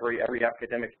every library, every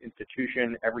academic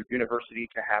institution, every university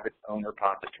to have its own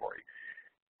repository.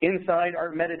 Inside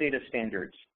are metadata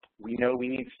standards. We know we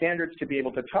need standards to be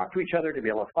able to talk to each other, to be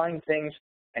able to find things,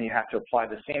 and you have to apply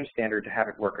the same standard to have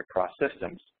it work across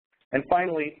systems. And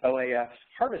finally, OAS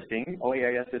harvesting.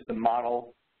 OAS is the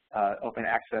model open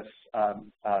access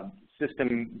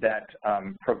system that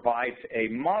provides a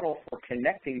model for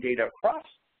connecting data across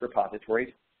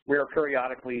repositories, where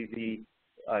periodically the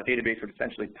database would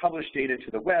essentially publish data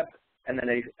to the web, and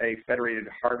then a federated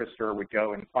harvester would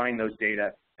go and find those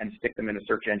data and stick them in a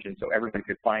search engine so everyone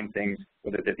could find things,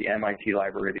 whether it's at the MIT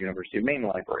library or the University of Maine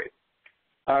library.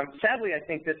 Sadly, I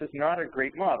think this is not a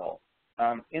great model.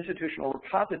 Institutional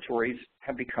repositories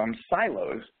have become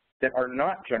silos that are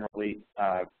not generally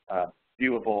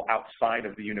viewable outside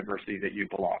of the university that you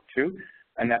belong to,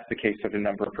 and that's the case of a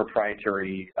number of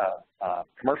proprietary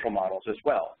commercial models as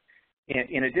well.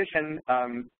 In addition,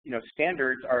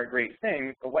 standards are a great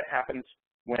thing, but what happens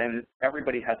when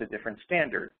everybody has a different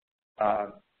standard?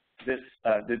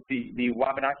 The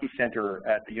Wabanaki Center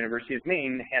at the University of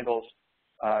Maine handles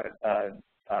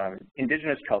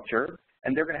indigenous culture,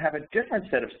 and they're going to have a different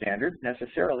set of standards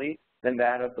necessarily than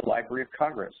that of the Library of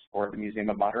Congress or the Museum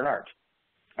of Modern Art.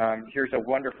 Here's a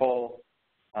wonderful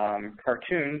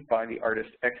cartoon by the artist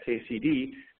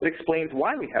XKCD that explains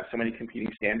why we have so many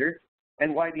competing standards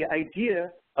and why the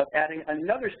idea of adding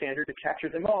another standard to capture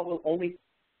them all will only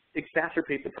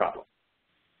exacerbate the problem.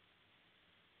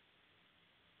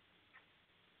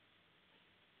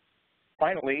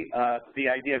 Finally, the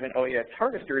idea of an OAS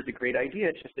harvester is a great idea,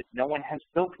 it's just that no one has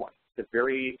built one. It's a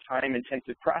very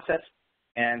time-intensive process,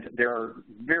 and there are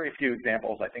very few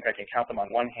examples, I think I can count them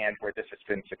on one hand, where this has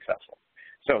been successful.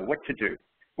 So what to do?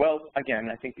 Well, again,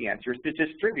 I think the answer is to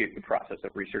distribute the process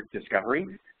of research discovery.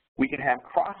 We can have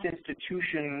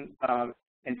cross-institution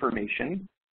information,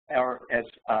 or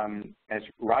as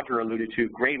Roger alluded to,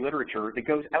 gray literature that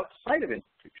goes outside of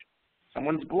institutions.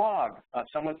 Someone's blog,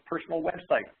 someone's personal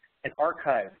website, an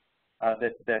archive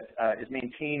that is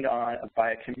maintained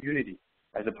by a community,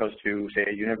 as opposed to, say,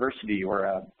 a university or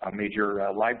a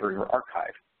major library or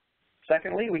archive.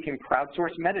 Secondly, we can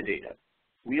crowdsource metadata.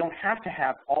 We don't have to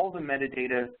have all the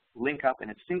metadata link up in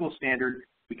a single standard.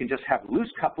 We can just have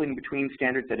loose coupling between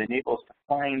standards that enable us to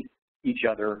find each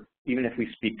other, even if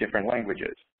we speak different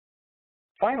languages.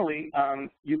 Finally,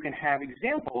 you can have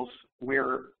examples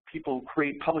where people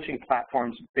create publishing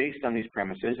platforms based on these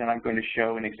premises, and I'm going to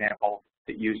show an example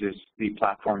that uses the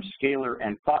platforms Scalar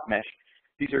and ThoughtMesh.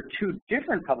 These are two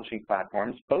different publishing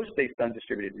platforms, both based on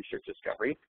distributed research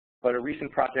discovery, but a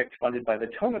recent project funded by the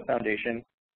Toma Foundation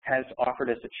has offered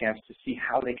us a chance to see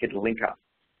how they could link up.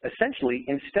 Essentially,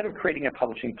 instead of creating a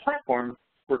publishing platform,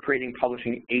 we're creating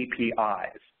publishing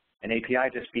APIs. An API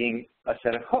just being a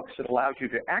set of hooks that allows you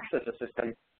to access a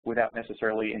system without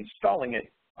necessarily installing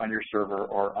it on your server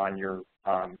or on your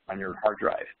hard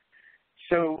drive.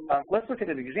 So let's look at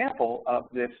an example of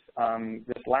this,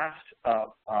 this last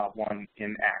one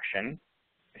in action.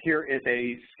 Here is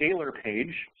a Scalar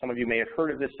page. Some of you may have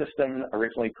heard of this system,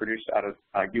 originally produced out of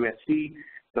USC,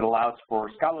 that allows for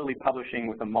scholarly publishing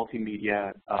with a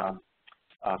multimedia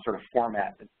sort of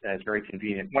format that is very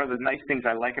convenient. One of the nice things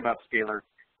I like about Scalar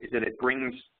is that it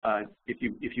brings, if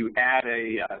you add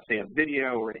say a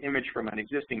video or an image from an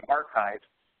existing archive,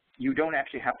 you don't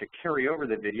actually have to carry over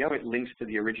the video. It links to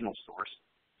the original source,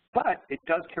 but it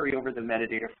does carry over the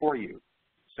metadata for you.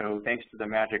 So thanks to the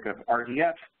magic of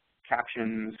RDF,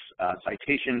 captions,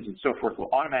 citations, and so forth will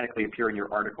automatically appear in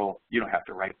your article. You don't have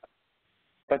to write them.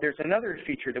 But there's another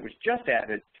feature that was just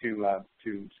added to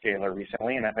Scalar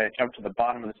recently, and if I jump to the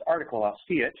bottom of this article, I'll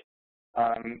see it.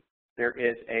 There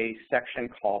is a section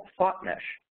called ThoughtMesh,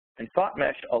 and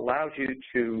ThoughtMesh allows you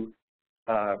to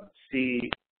see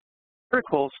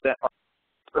articles that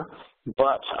are,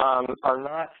 but are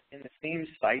not in the same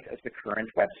site as the current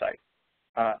website.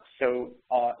 So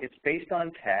it's based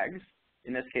on tags,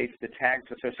 in this case, the tags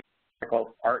associated with called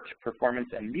art, performance,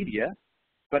 and media,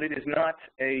 but it is not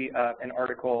an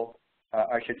article,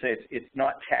 I should say it's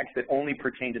not tags that only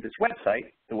pertain to this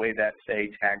website the way that,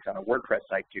 say, tags on a WordPress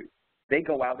site do. They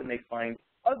go out and they find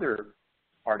other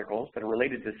articles that are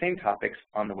related to the same topics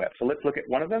on the web. So let's look at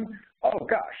one of them. Oh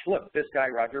gosh, look, this guy,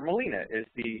 Roger Molina, is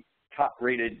the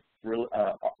top-rated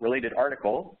related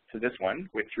article to this one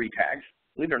with 3 tags.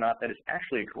 Believe it or not, that is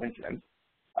actually a coincidence.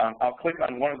 I'll click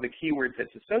on one of the keywords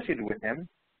that's associated with him,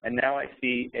 and now I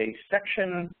see a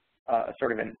section,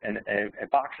 sort of a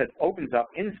box that opens up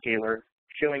in Scalar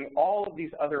showing all of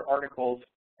these other articles,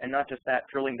 and not just that,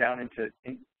 drilling down into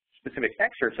specific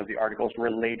excerpts of the articles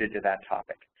related to that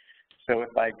topic. So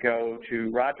if I go to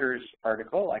Roger's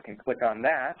article, I can click on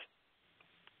that.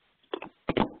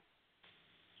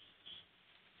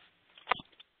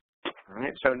 All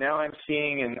right, so now I'm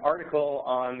seeing an article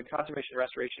on the conservation and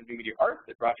restoration of new media art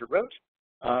that Roger wrote.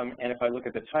 And if I look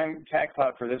at the tag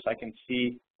cloud for this, I can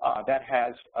see that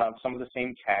has some of the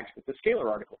same tags that the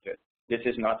Scalar article did. This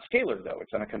is not Scalar, though.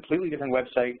 It's on a completely different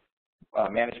website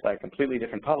managed by a completely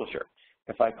different publisher.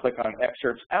 If I click on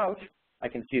excerpts out, I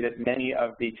can see that many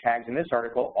of the tags in this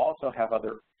article also have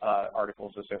other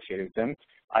articles associated with them.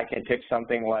 I can pick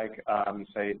something like,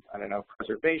 say, I don't know,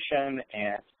 preservation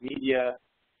and media,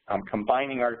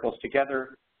 combining articles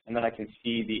together, and then I can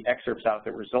see the excerpts out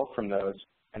that result from those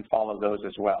and follow those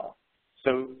as well.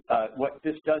 So what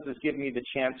this does is give me the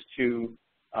chance to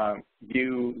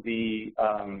view the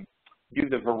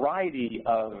variety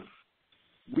of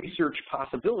research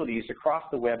possibilities across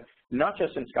the web, not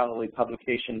just in scholarly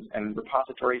publications and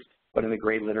repositories, but in the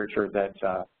great literature that,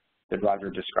 that Roger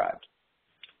described.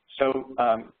 So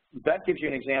that gives you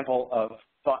an example of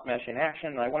Thought Mesh in action.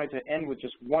 And I wanted to end with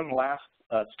just one last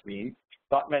screen.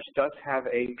 Thought Mesh does have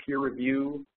a peer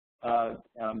review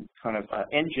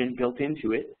engine built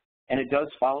into it, and it does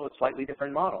follow a slightly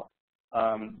different model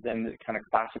than the kind of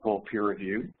classical peer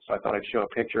review. So I thought I'd show a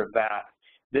picture of that.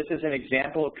 This is an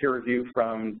example of peer review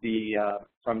from the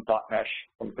from Thought Mesh,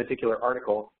 from a particular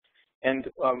article. And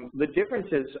the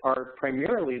differences are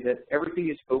primarily that everything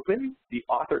is open. The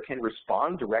author can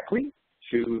respond directly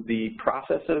to the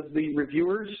process of the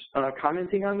reviewers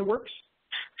commenting on the works.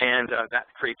 And that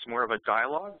creates more of a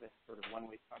dialogue, that sort of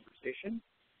one-way conversation.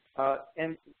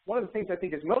 And one of the things I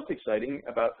think is most exciting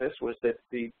about this was that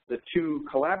the 2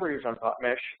 collaborators on Thought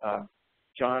Mesh,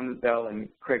 John Bell and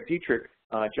Craig Dietrich,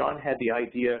 John had the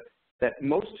idea that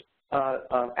most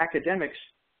academics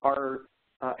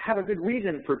have a good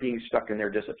reason for being stuck in their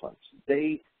disciplines.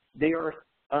 They are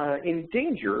in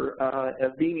danger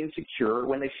of being insecure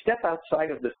when they step outside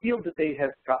of the field that they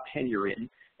have got tenure in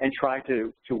and try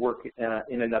to work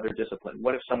in another discipline.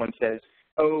 What if someone says,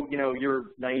 oh, you know, you're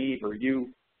naive, or you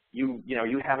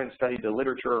haven't studied the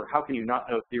literature, or how can you not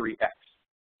know theory X?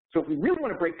 So if we really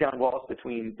want to break down walls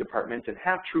between departments and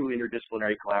have true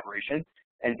interdisciplinary collaboration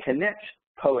and connect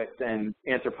poets and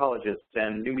anthropologists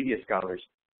and new media scholars,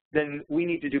 then we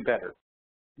need to do better.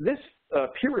 This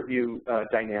peer review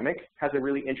dynamic has a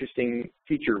really interesting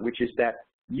feature, which is that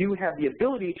you have the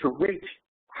ability to rate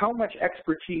how much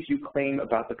expertise you claim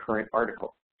about the current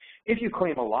article. If you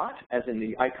claim a lot, as in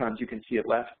the icons you can see at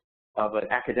left of an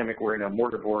academic wearing a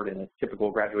mortarboard in a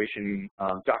typical graduation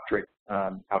doctorate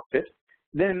outfit,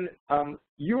 then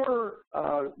your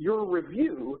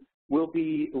review will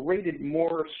be rated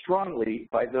more strongly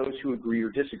by those who agree or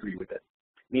disagree with it.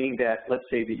 Meaning that, let's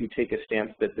say that you take a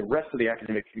stance that the rest of the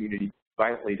academic community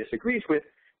violently disagrees with,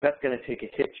 that's going to take a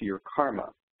hit to your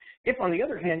karma. If, on the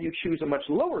other hand, you choose a much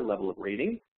lower level of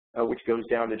rating, which goes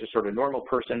down to just sort of normal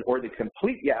person, or the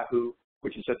complete Yahoo,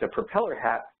 which is just a propeller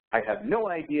hat, I have no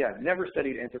idea, I've never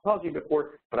studied anthropology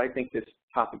before, but I think this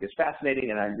topic is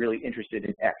fascinating and I'm really interested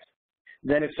in X.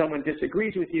 Then if someone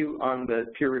disagrees with you on the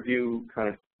peer review kind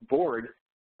of board,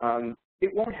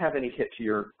 it won't have any hit to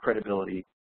your credibility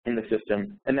in the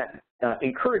system, and that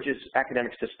encourages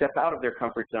academics to step out of their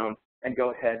comfort zone and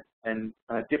go ahead and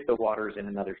dip the waters in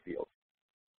another field.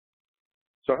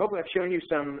 So I hope I've shown you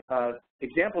some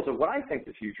examples of what I think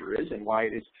the future is and why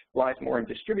it lies more in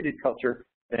distributed culture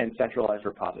than in centralized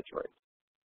repositories.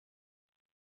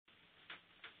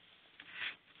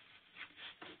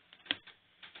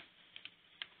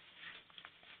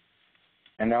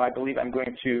 And now I believe I'm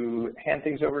going to hand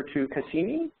things over to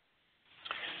Cassini.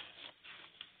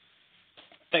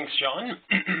 Thanks, John.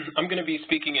 I'm going to be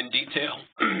speaking in detail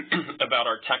about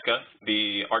ARTECA,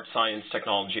 the Art Science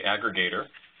Technology Aggregator.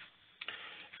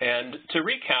 And to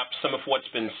recap some of what's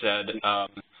been said,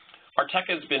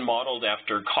 ARTECA has been modeled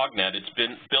after Cognet. It's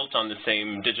been built on the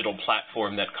same digital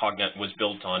platform that Cognet was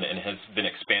built on and has been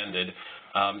expanded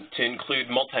to include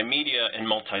multimedia and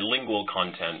multilingual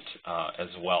content as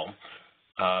well.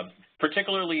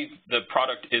 Particularly, the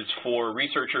product is for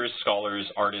researchers, scholars,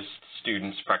 artists,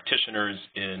 students, practitioners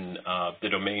in the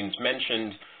domains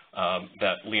mentioned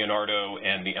that Leonardo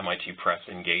and the MIT Press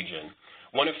engage in.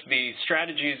 One of the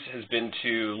strategies has been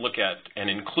to look at and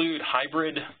include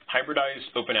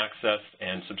hybridized open access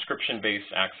and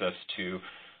subscription-based access to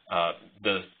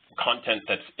the content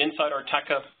that's inside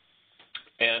ARTECA.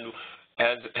 And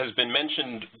as has been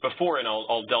mentioned before, and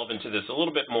I'll delve into this a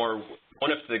little bit more,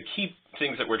 one of the key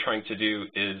things that we're trying to do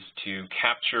is to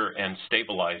capture and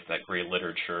stabilize that gray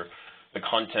literature, the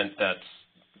content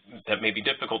that may be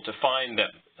difficult to find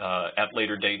that at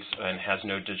later dates and has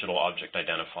no digital object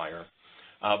identifier.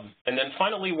 And then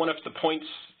finally, one of the points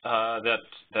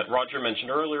that Roger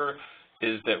mentioned earlier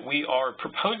is that we are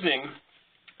proposing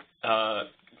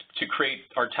to create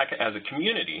ARTECA as a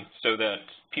community so that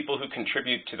people who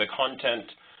contribute to the content,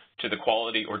 to the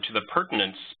quality, or to the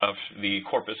pertinence of the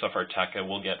corpus of ARTECA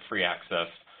will get free access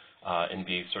and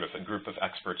be sort of a group of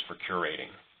experts for curating.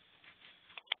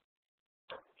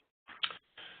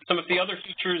 Some of the other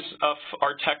features of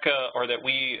ARTECA are that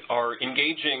we are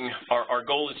engaging, our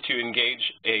goal is to engage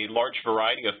a large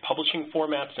variety of publishing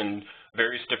formats and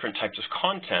various different types of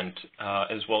content,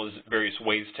 as well as various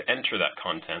ways to enter that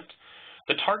content.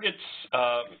 The targets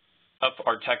of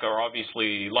ARTECA are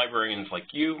obviously librarians like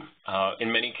you, in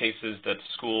many cases at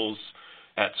schools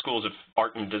of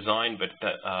art and design, but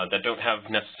that don't have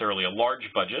necessarily a large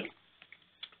budget,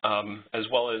 as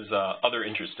well as other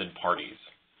interested parties.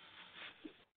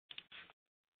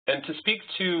 And to speak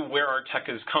to where ARTECA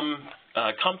has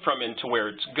come from and to where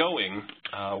it's going,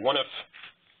 one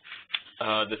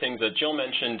of the things that Jill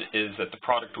mentioned is that the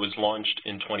product was launched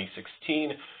in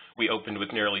 2016. We opened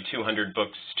with nearly 200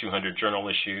 books, 200 journal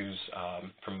issues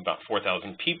from about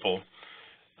 4,000 people.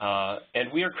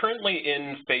 And we are currently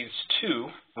in phase 2,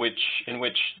 in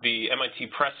which the MIT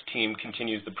Press team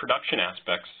continues the production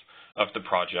aspects of the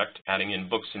project, adding in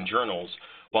books and journals,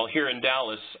 while here in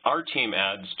Dallas, our team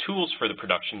adds tools for the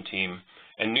production team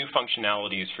and new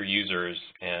functionalities for users,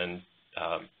 and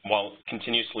while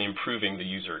continuously improving the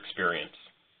user experience.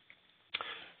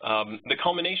 The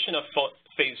culmination of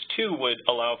phase 2 would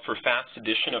allow for fast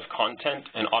addition of content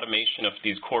and automation of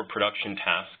these core production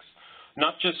tasks,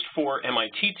 not just for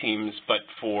MIT teams, but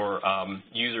for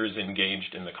users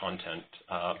engaged in the content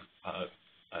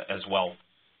as well.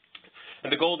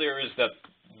 And the goal there is that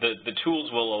the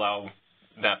tools will allow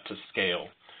that to scale.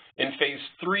 In phase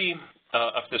 3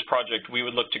 of this project, we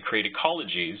would look to create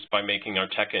ecologies by making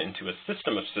ARTECA into a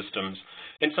system of systems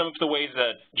in some of the ways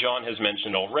that John has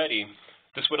mentioned already.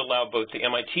 This would allow both the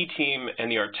MIT team and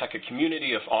the ARTECA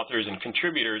community of authors and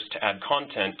contributors to add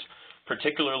content,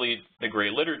 particularly the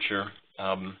gray literature.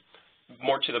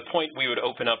 More to the point, we would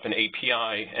open up an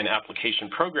API and application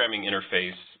programming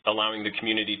interface, allowing the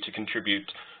community to contribute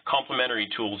complementary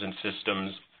tools and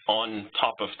systems on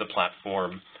top of the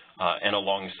platform and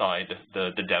alongside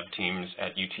the dev teams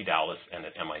at UT Dallas and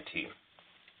at MIT.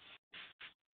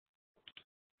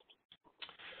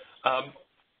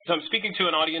 So I'm speaking to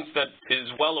an audience that is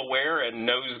well aware and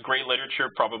knows gray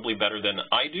literature probably better than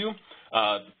I do.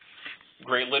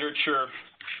 Gray literature,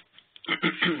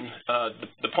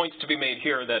 the points to be made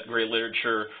here are that gray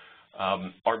literature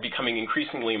are becoming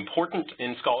increasingly important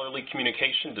in scholarly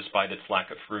communication despite its lack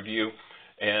of review.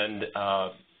 And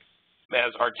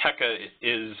as ARTECA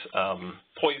is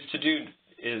poised to do,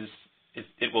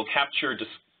 it will capture,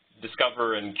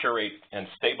 discover, and curate and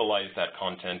stabilize that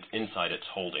content inside its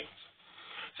holdings.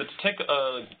 So to take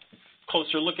a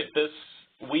closer look at this,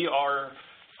 we are,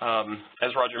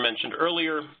 as Roger mentioned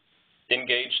earlier,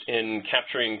 engaged in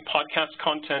capturing podcast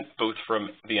content, both from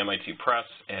the MIT Press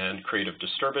and Creative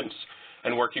Disturbance,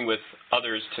 and working with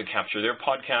others to capture their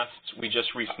podcasts. We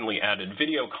just recently added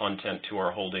video content to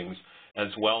our holdings as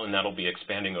well, and that'll be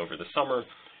expanding over the summer.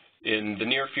 In the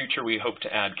near future, we hope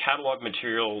to add catalog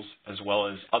materials as well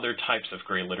as other types of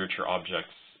gray literature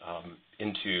objects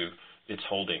into its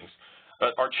holdings.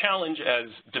 But our challenge as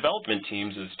development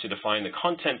teams is to define the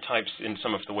content types in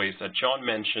some of the ways that John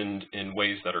mentioned, in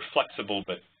ways that are flexible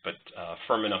but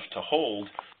firm enough to hold,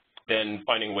 then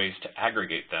finding ways to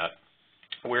aggregate that.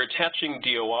 We're attaching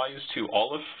DOIs to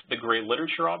all of the gray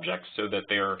literature objects so that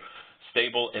they are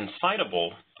stable and citable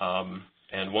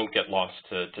and won't get lost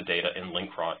to data in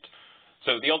link rot.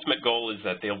 So the ultimate goal is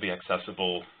that they'll be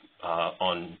accessible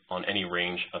on any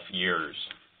range of years.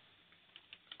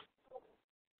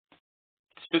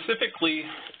 Specifically,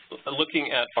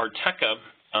 looking at ARTECA,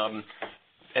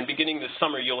 And beginning this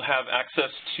summer, you'll have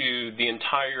access to the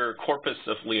entire corpus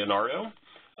of Leonardo,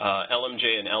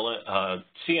 LMJ and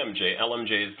CMJ.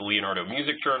 LMJ is the Leonardo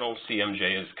Music Journal,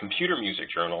 CMJ is Computer Music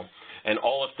Journal, and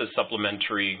all of the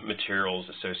supplementary materials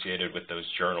associated with those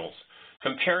journals.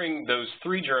 Comparing those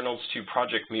three journals to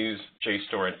Project Muse,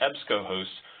 JSTOR, and EBSCOhost,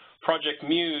 Project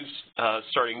Muse,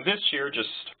 starting this year, just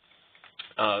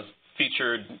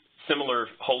featured similar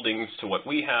holdings to what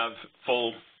we have,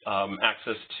 full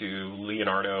access to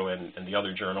Leonardo and the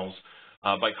other journals.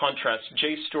 By contrast,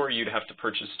 JSTOR, you'd have to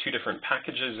purchase two different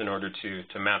packages in order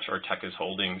to match ARTECA's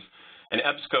holdings. And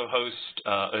EBSCOhost,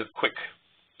 a quick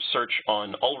search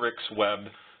on Ulrich's web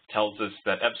tells us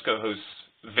that EBSCOhost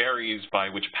varies by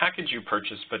which package you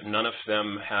purchase, but none of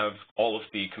them have all of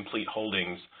the complete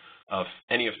holdings of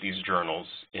any of these journals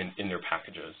in their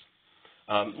packages.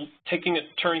 Taking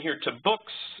a turn here to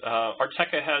books,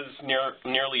 ARTECA has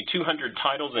nearly 200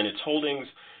 titles in its holdings.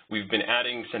 We've been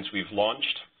adding since we've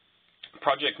launched.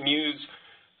 Project Muse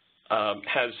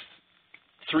has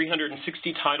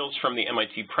 360 titles from the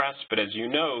MIT Press, but as you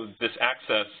know, this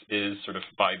access is sort of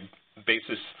by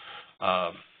basis,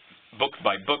 book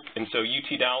by book, and so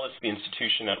UT Dallas, the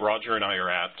institution that Roger and I are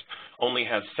at, only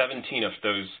has 17 of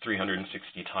those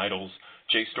 360 titles.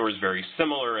 JSTOR is very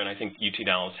similar, and I think UT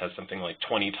Dallas has something like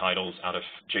 20 titles out of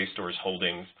JSTOR's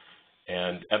holdings,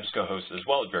 and EBSCOhost as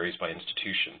well, it varies by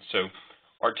institution. So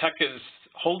ARTECA's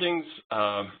holdings,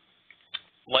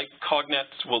 like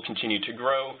Cognet's, will continue to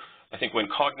grow. I think when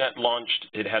Cognet launched,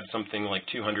 it had something like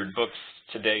 200 books.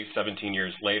 Today, 17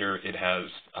 years later, it has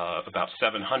about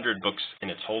 700 books in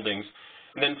its holdings.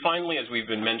 And then finally, as we've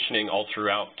been mentioning all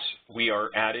throughout, we are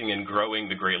adding and growing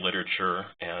the gray literature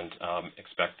and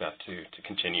expect that to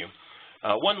continue.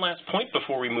 One last point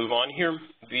before we move on here.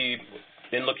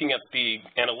 In looking at the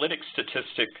analytics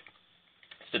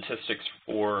statistics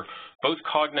for both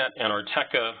Cognet and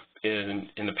ARTECA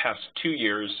in the past 2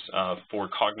 years for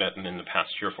Cognet and in the past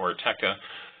year for ARTECA,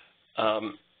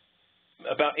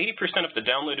 about 80% of the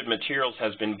downloaded materials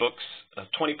has been books,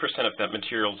 20% of that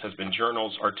materials has been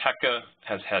journals. ARTECA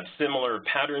has had similar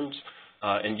patterns,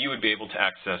 and you would be able to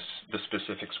access the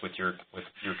specifics with your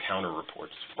counter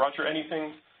reports. Roger,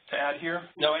 anything to add here?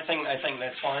 No, I think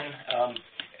that's fine.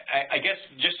 I guess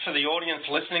just for the audience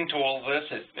listening to all this,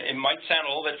 it might sound a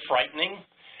little bit frightening.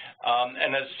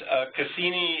 And as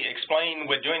Cassini explained,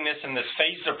 we're doing this in this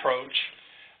phased approach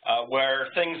where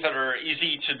things that are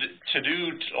easy to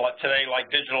do today, like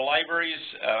digital libraries,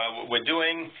 we're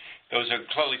doing, those are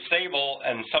clearly stable,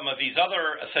 and some of these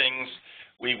other things,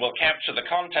 we will capture the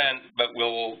content, but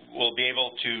we'll be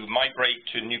able to migrate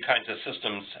to new kinds of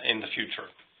systems in the future.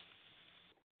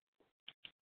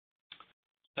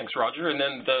 Thanks, Roger. And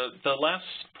then the last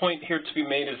point here to be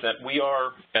made is that we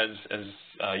are, as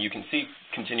you can see,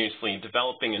 continuously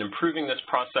developing and improving this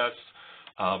process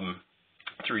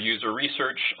through user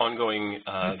research, ongoing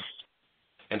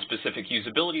and specific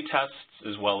usability tests,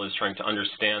 as well as trying to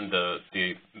understand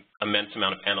the immense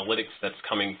amount of analytics that's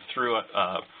coming through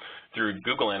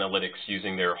Google Analytics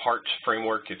using their HART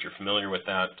framework, if you're familiar with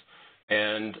that.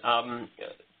 And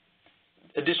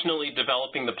additionally,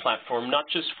 developing the platform not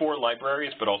just for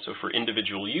libraries, but also for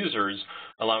individual users,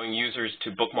 allowing users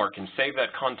to bookmark and save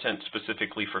that content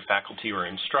specifically for faculty or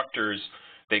instructors.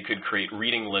 They could create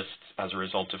reading lists as a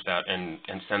result of that and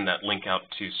send that link out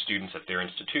to students at their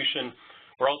institution.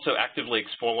 We're also actively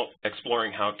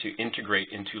exploring how to integrate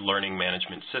into learning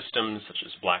management systems such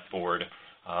as Blackboard,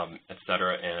 et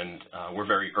cetera, and we're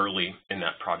very early in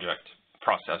that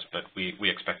process, but we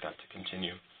expect that to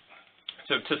continue.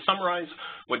 So to summarize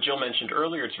what Jill mentioned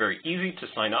earlier, it's very easy to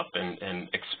sign up and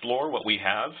explore what we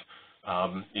have.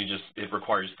 It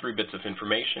requires 3 bits of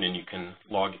information, and you can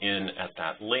log in at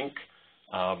that link.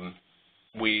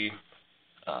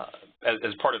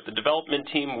 As part of the development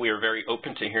team, we are very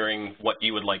open to hearing what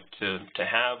you would like to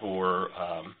have or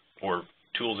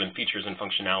tools and features and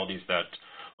functionalities that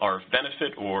are of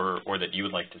benefit or that you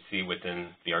would like to see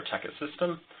within the ARTECA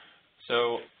system.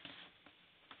 So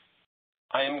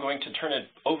I am going to turn it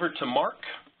over to Mark,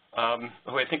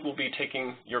 who I think will be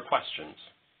taking your questions.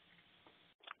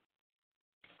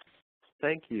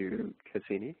 Thank you,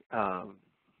 Cassini.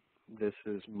 This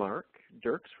is Mark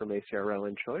Dirks from ACRL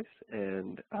in Choice,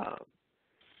 and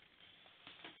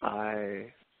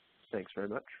thanks very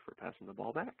much for passing the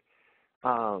ball back.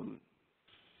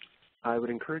 I would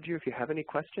encourage you, if you have any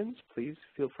questions, please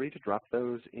feel free to drop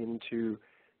those into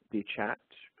the chat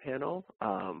panel.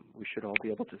 We should all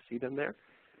be able to see them there.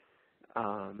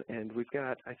 And we've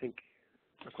got, I think,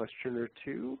 a question or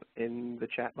two in the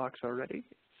chat box already.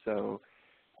 So,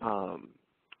 and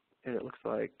it looks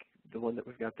like the one that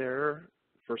we've got there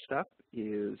first up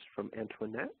is from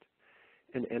Antoinette.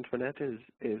 And Antoinette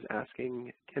is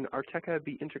asking, can ARTECA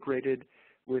be integrated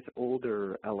with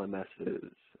older LMSs,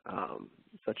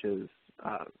 such as,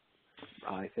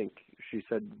 I think she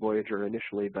said Voyager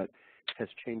initially, but has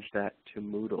changed that to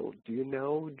Moodle. Do you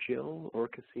know, Jill or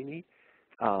Cassini,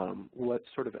 what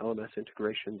sort of LMS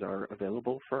integrations are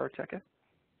available for ARTECA?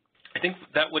 I think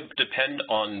that would depend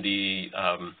on the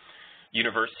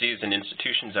universities and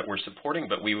institutions that we're supporting,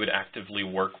 but we would actively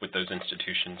work with those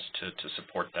institutions to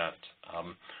support that.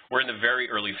 We're in the very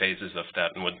early phases of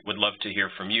that, and would love to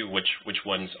hear from you which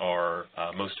ones are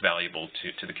most valuable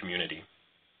to the community.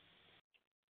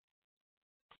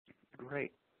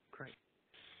 Great, great.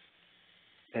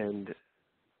 And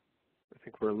I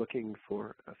think we're looking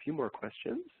for a few more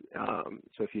questions.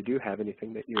 So if you do have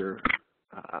anything that you're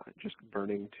just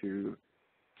burning to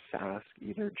ask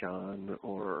either John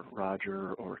or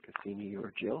Roger or Cassini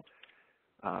or Jill,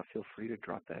 feel free to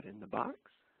drop that in the box,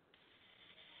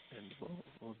 and we'll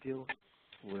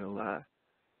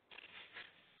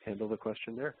handle the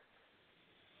question there.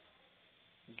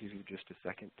 I'll give you just a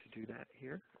second to do that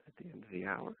here at the end of the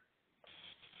hour.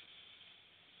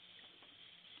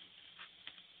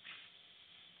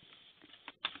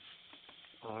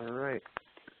 All right.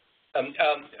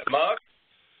 Mark?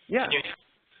 Yeah.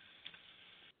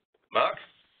 Mark?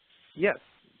 Yes.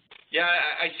 Yeah,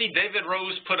 I see David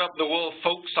Rose put up the word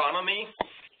folksonomy.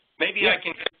 Maybe I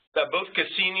can get both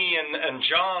Cassini and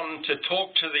John to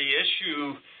talk to the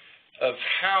issue of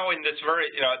how in this very,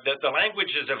 the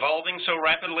language is evolving so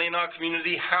rapidly in our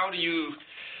community. How do you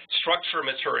structure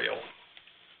material?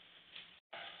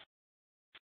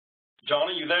 John,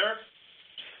 are you there?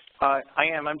 I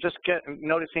am. I'm just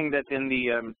noticing that in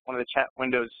the one of the chat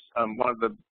windows, one of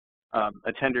the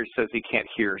attenders says he can't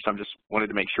hear, so I'm just wanted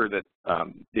to make sure that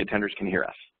the attenders can hear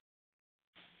us.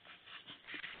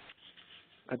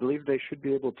 I believe they should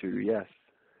be able to, yes.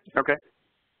 Okay.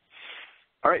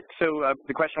 All right, so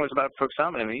the question was about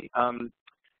folksonomy. Do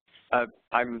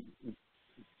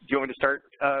you want me to start,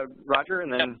 Roger,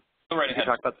 and then go right ahead.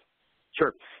 Talk about?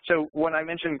 Sure. So when I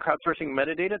mentioned crowdsourcing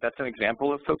metadata, that's an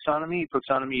example of folksonomy.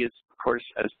 Folksonomy is, of course,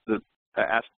 as the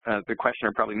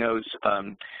questioner probably knows,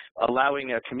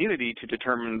 allowing a community to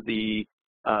determine the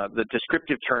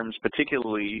descriptive terms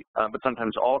particularly, but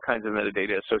sometimes all kinds of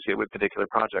metadata associated with particular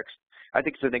projects. I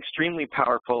think it's an extremely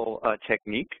powerful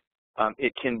technique.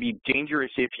 It can be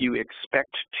dangerous if you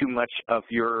expect too much of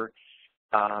your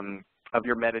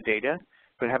metadata,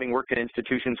 but having worked in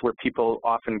institutions where people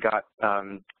often got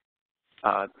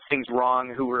things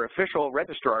wrong, who were official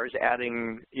registrars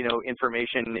adding,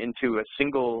 information into a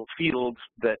single field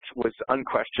that was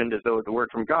unquestioned as though the word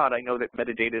from God, I know that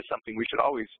metadata is something we should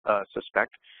always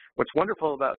suspect. What's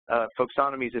wonderful about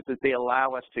folksonomies is that they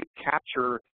allow us to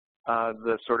capture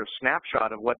the sort of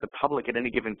snapshot of what the public at any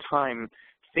given time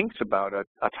thinks about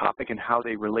a topic and how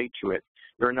they relate to it.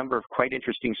 There are a number of quite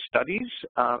interesting studies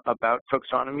about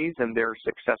folksonomies and their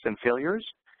success and failures.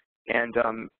 And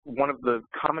one of the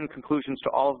common conclusions to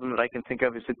all of them that I can think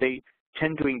of is that they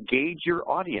tend to engage your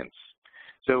audience.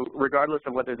 So regardless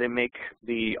of whether they make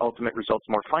the ultimate results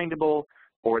more findable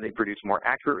or they produce more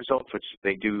accurate results, which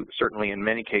they do certainly in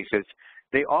many cases,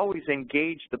 they always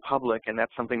engage the public, and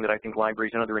that's something that I think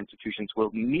libraries and other institutions will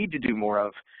need to do more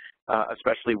of,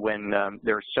 especially when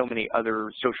there are so many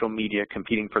other social media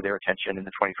competing for their attention in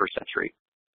the 21st century.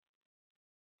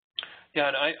 Yeah,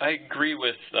 and I agree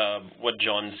with what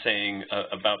John's saying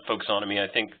about folksonomy. I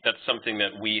think that's something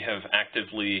that we have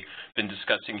actively been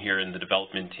discussing here in the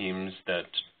development teams, that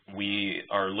we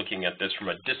are looking at this from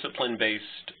a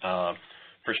discipline-based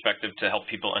perspective to help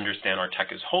people understand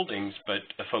ARTECA's holdings, but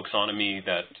a folksonomy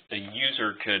that a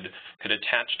user could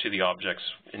attach to the objects,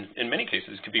 in many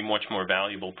cases, could be much more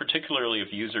valuable, particularly if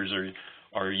users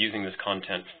are using this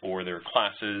content for their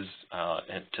classes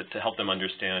and to help them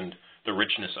understand the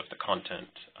richness of the content.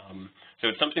 So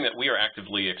it's something that we are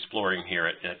actively exploring here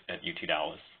at UT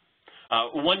Dallas.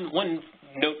 One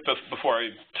note before I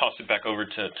toss it back over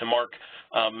to Mark.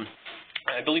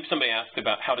 I believe somebody asked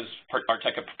about how does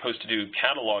ARTECA propose to do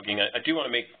cataloging. I do want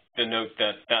to make the note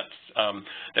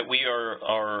that we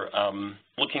are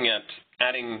looking at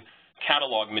adding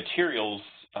catalog materials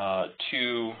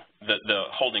to the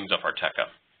holdings of ARTECA.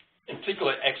 In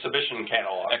particular, exhibition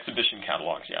catalogs. Exhibition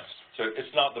catalogs, yes. So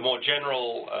it's not the more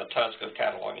general task of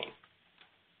cataloging.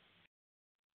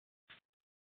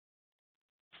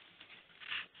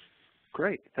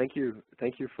 Great. Thank you.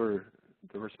 Thank you for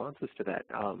the responses to that.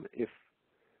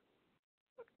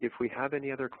 If we have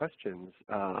any other questions,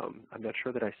 I'm not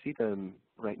sure that I see them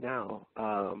right now,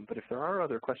 but if there are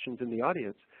other questions in the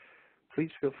audience, please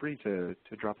feel free to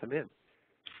drop them in.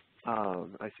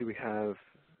 I see we have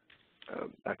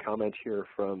a comment here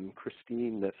from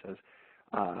Christine that says,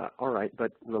 all right,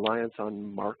 but reliance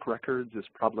on MARC records is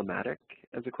problematic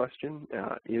as a question.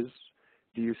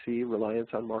 Do you see reliance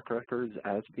on MARC records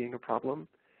as being a problem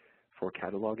for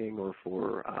cataloging or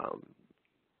for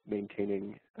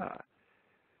maintaining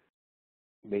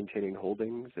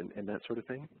holdings and that sort of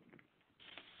thing?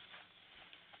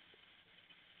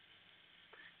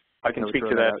 I can speak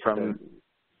to that from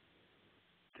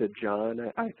to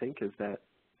John. I think is that.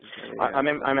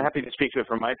 I'm happy to speak to it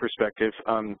from my perspective.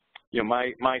 You know,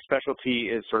 my specialty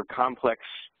is sort of complex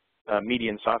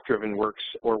media and soft-driven works,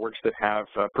 or works that have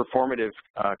performative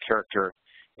character,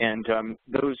 and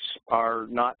those are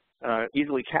not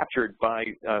easily captured by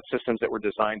systems that were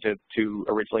designed to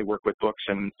originally work with books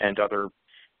and other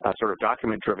sort of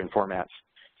document-driven formats.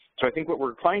 So I think what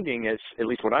we're finding is, at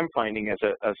least what I'm finding as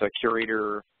a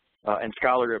curator and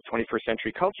scholar of 21st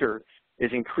century culture,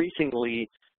 is increasingly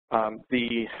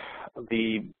the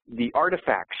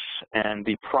artifacts and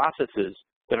the processes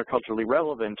that are culturally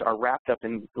relevant are wrapped up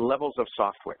in levels of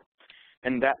software.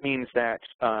 And that means that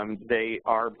they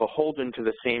are beholden to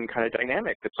the same kind of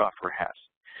dynamic that software has.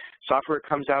 Software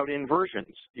comes out in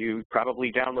versions. You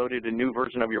probably downloaded a new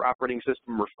version of your operating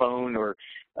system or phone or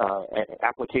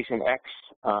application X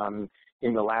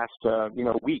in the last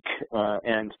week,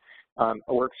 and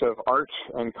works of art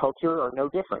and culture are no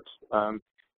different.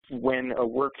 When a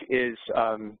work is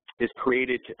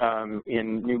created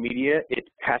in new media, it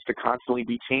has to constantly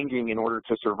be changing in order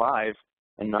to survive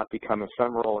and not become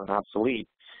ephemeral and obsolete.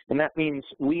 And that means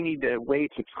we need a way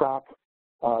to track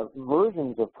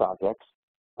versions of projects,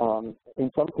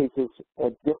 in some cases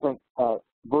different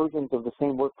versions of the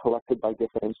same work collected by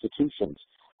different institutions.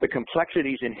 The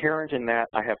complexities inherent in that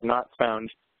I have not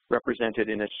found represented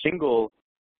in a single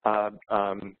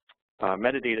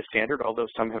metadata standard, although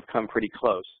some have come pretty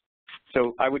close.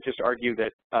 So I would just argue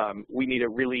that we need a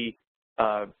really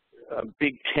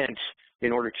big tent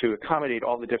in order to accommodate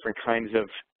all the different kinds of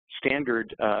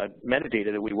standard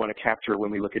metadata that we want to capture when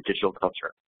we look at digital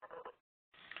culture.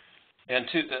 And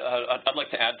I'd like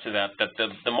to add to that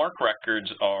the MARC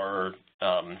records are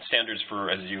standards for,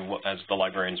 as the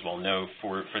librarians well know,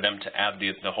 for them to add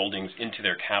the holdings into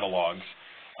their catalogs.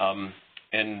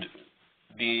 And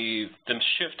the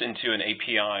shift into an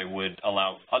API would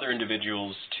allow other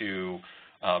individuals to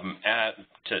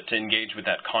engage with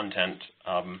that content.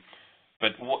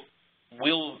 But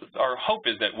our hope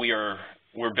is that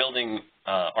we're building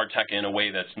ARTECA in a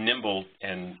way that's nimble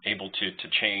and able to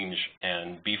change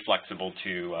and be flexible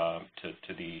to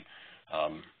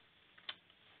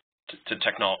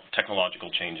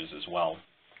technological changes as well.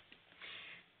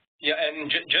 Yeah, and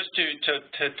just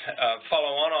to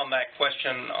follow on that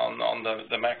question on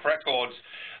the MAC records,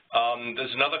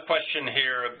 there's another question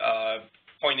here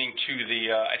pointing to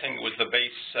the, I think it was the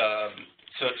base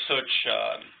search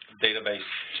database.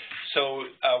 So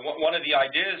one of the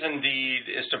ideas, indeed,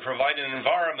 is to provide an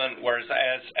environment where,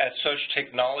 as search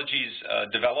technologies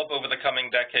develop over the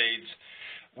coming decades,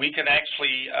 we can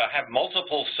actually have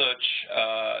multiple search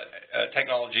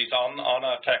technologies on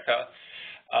ARTECA,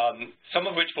 some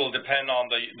of which will depend on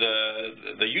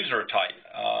the user type,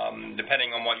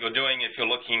 depending on what you're doing. If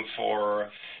you're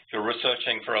if you're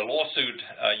researching for a lawsuit,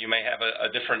 you may have a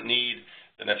different need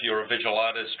than if you're a visual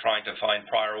artist trying to find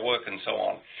prior work and so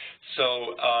on.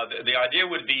 So the idea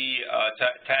would be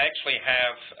to actually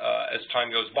have, as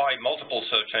time goes by, multiple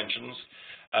search engines.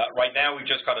 Right now, we've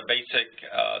just got a basic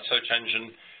search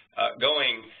engine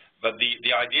going, but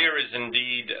the idea is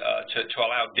indeed to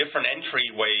allow different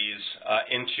entryways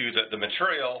into the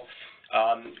material,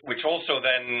 which also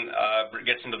then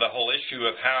gets into the whole issue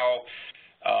of how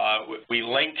we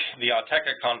link the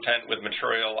ARTECA content with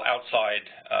material outside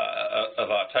of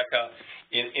ARTECA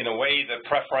in a way that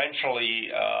preferentially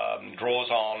draws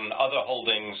on other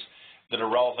holdings that are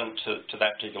relevant to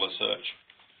that particular search.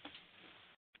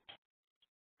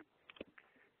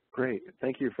 Great.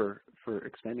 Thank you for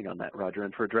expanding on that, Roger,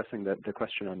 and for addressing the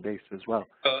question on base as well.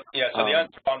 Yeah, so the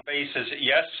answer on base is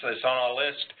yes, it's on our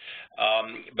list,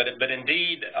 but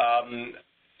indeed,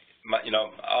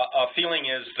 our feeling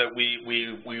is that we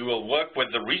will work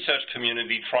with the research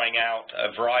community trying out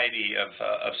a variety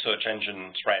of search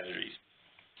engine strategies.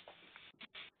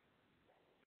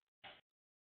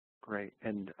 Great,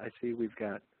 and I see we've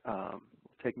got, we'll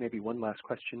take maybe one last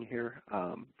question here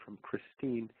from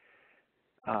Christine.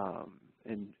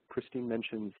 And Christine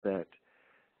mentions that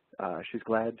she's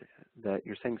glad that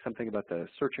you're saying something about the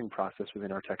searching process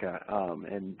within ARTECA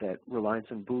and that reliance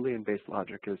on Boolean-based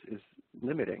logic is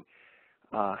limiting.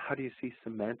 how do you see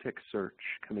semantic search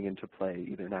coming into play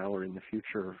either now or in the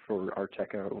future for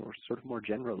ARTECA or sort of more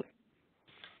generally?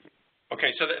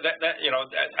 Okay, so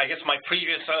I guess my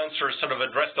previous answer sort of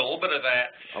addressed a little bit of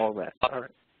that. All right.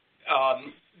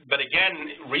 But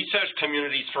again, research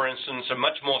communities, for instance, are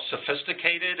much more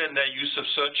sophisticated in their use of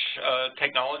search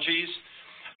technologies.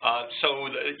 So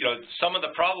some of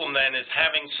the problem then is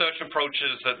having search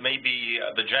approaches that maybe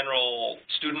the general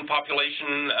student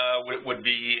population would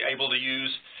be able to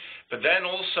use, but then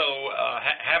also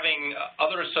having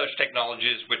other search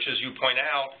technologies, which, as you point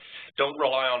out, don't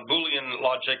rely on Boolean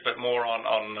logic, but more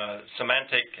on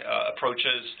semantic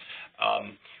approaches,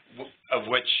 of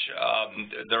which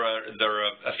there are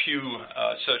a few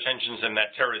search engines in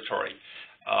that territory.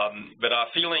 But our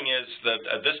feeling is that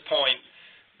at this point,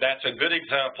 that's a good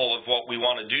example of what we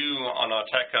want to do on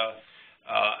ARTECA,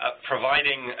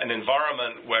 providing an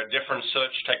environment where different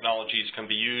search technologies can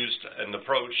be used and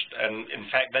approached, and in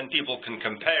fact, then people can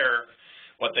compare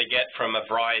what they get from a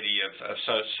variety of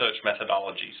search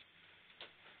methodologies.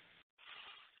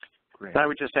 Great. I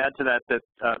would just add to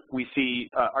that we see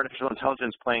artificial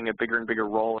intelligence playing a bigger and bigger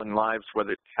role in lives,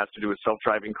 whether it has to do with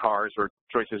self-driving cars or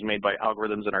choices made by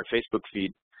algorithms in our Facebook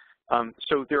feed.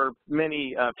 So there are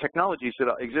many technologies that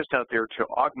exist out there to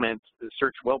augment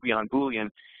search well beyond Boolean.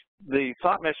 The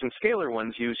thought mesh and scalar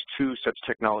ones use two such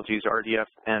technologies, RDF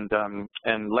and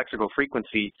lexical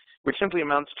frequency, which simply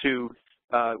amounts to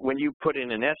when you put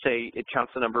in an essay, it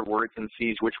counts the number of words and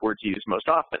sees which words you use most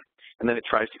often. And then it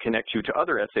tries to connect you to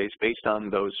other essays based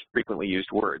on those frequently used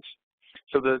words.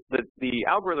 So the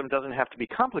algorithm doesn't have to be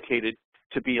complicated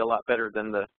to be a lot better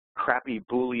than the crappy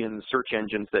Boolean search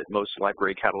engines that most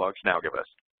library catalogs now give us.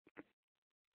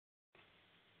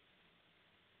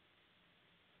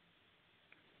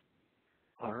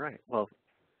 All right. Well,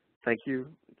 thank you.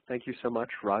 Thank you so much,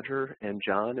 Roger and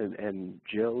John and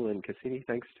Jill and Cassini.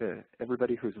 Thanks to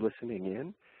everybody who's listening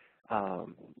in.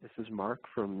 This is Mark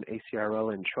from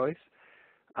ACRL and Choice.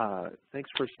 Thanks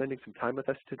for spending some time with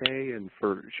us today and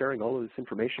for sharing all of this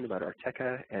information about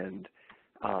ARTECA and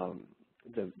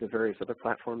the various other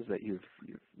platforms that you've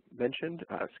mentioned,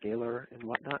 Scalar and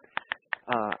whatnot.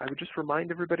 I would just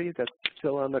remind everybody that's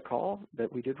still on the call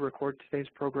that we did record today's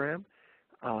program.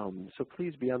 So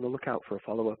please be on the lookout for a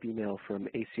follow-up email from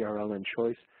ACRL and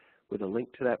Choice with a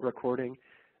link to that recording.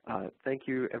 Thank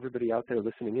you, everybody out there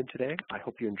listening in today. I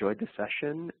hope you enjoyed the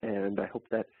session, and I hope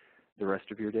that the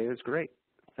rest of your day is great.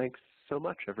 Thanks so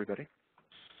much, everybody.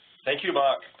 Thank you,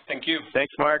 Mark. Thank you.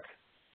 Thanks, Mark.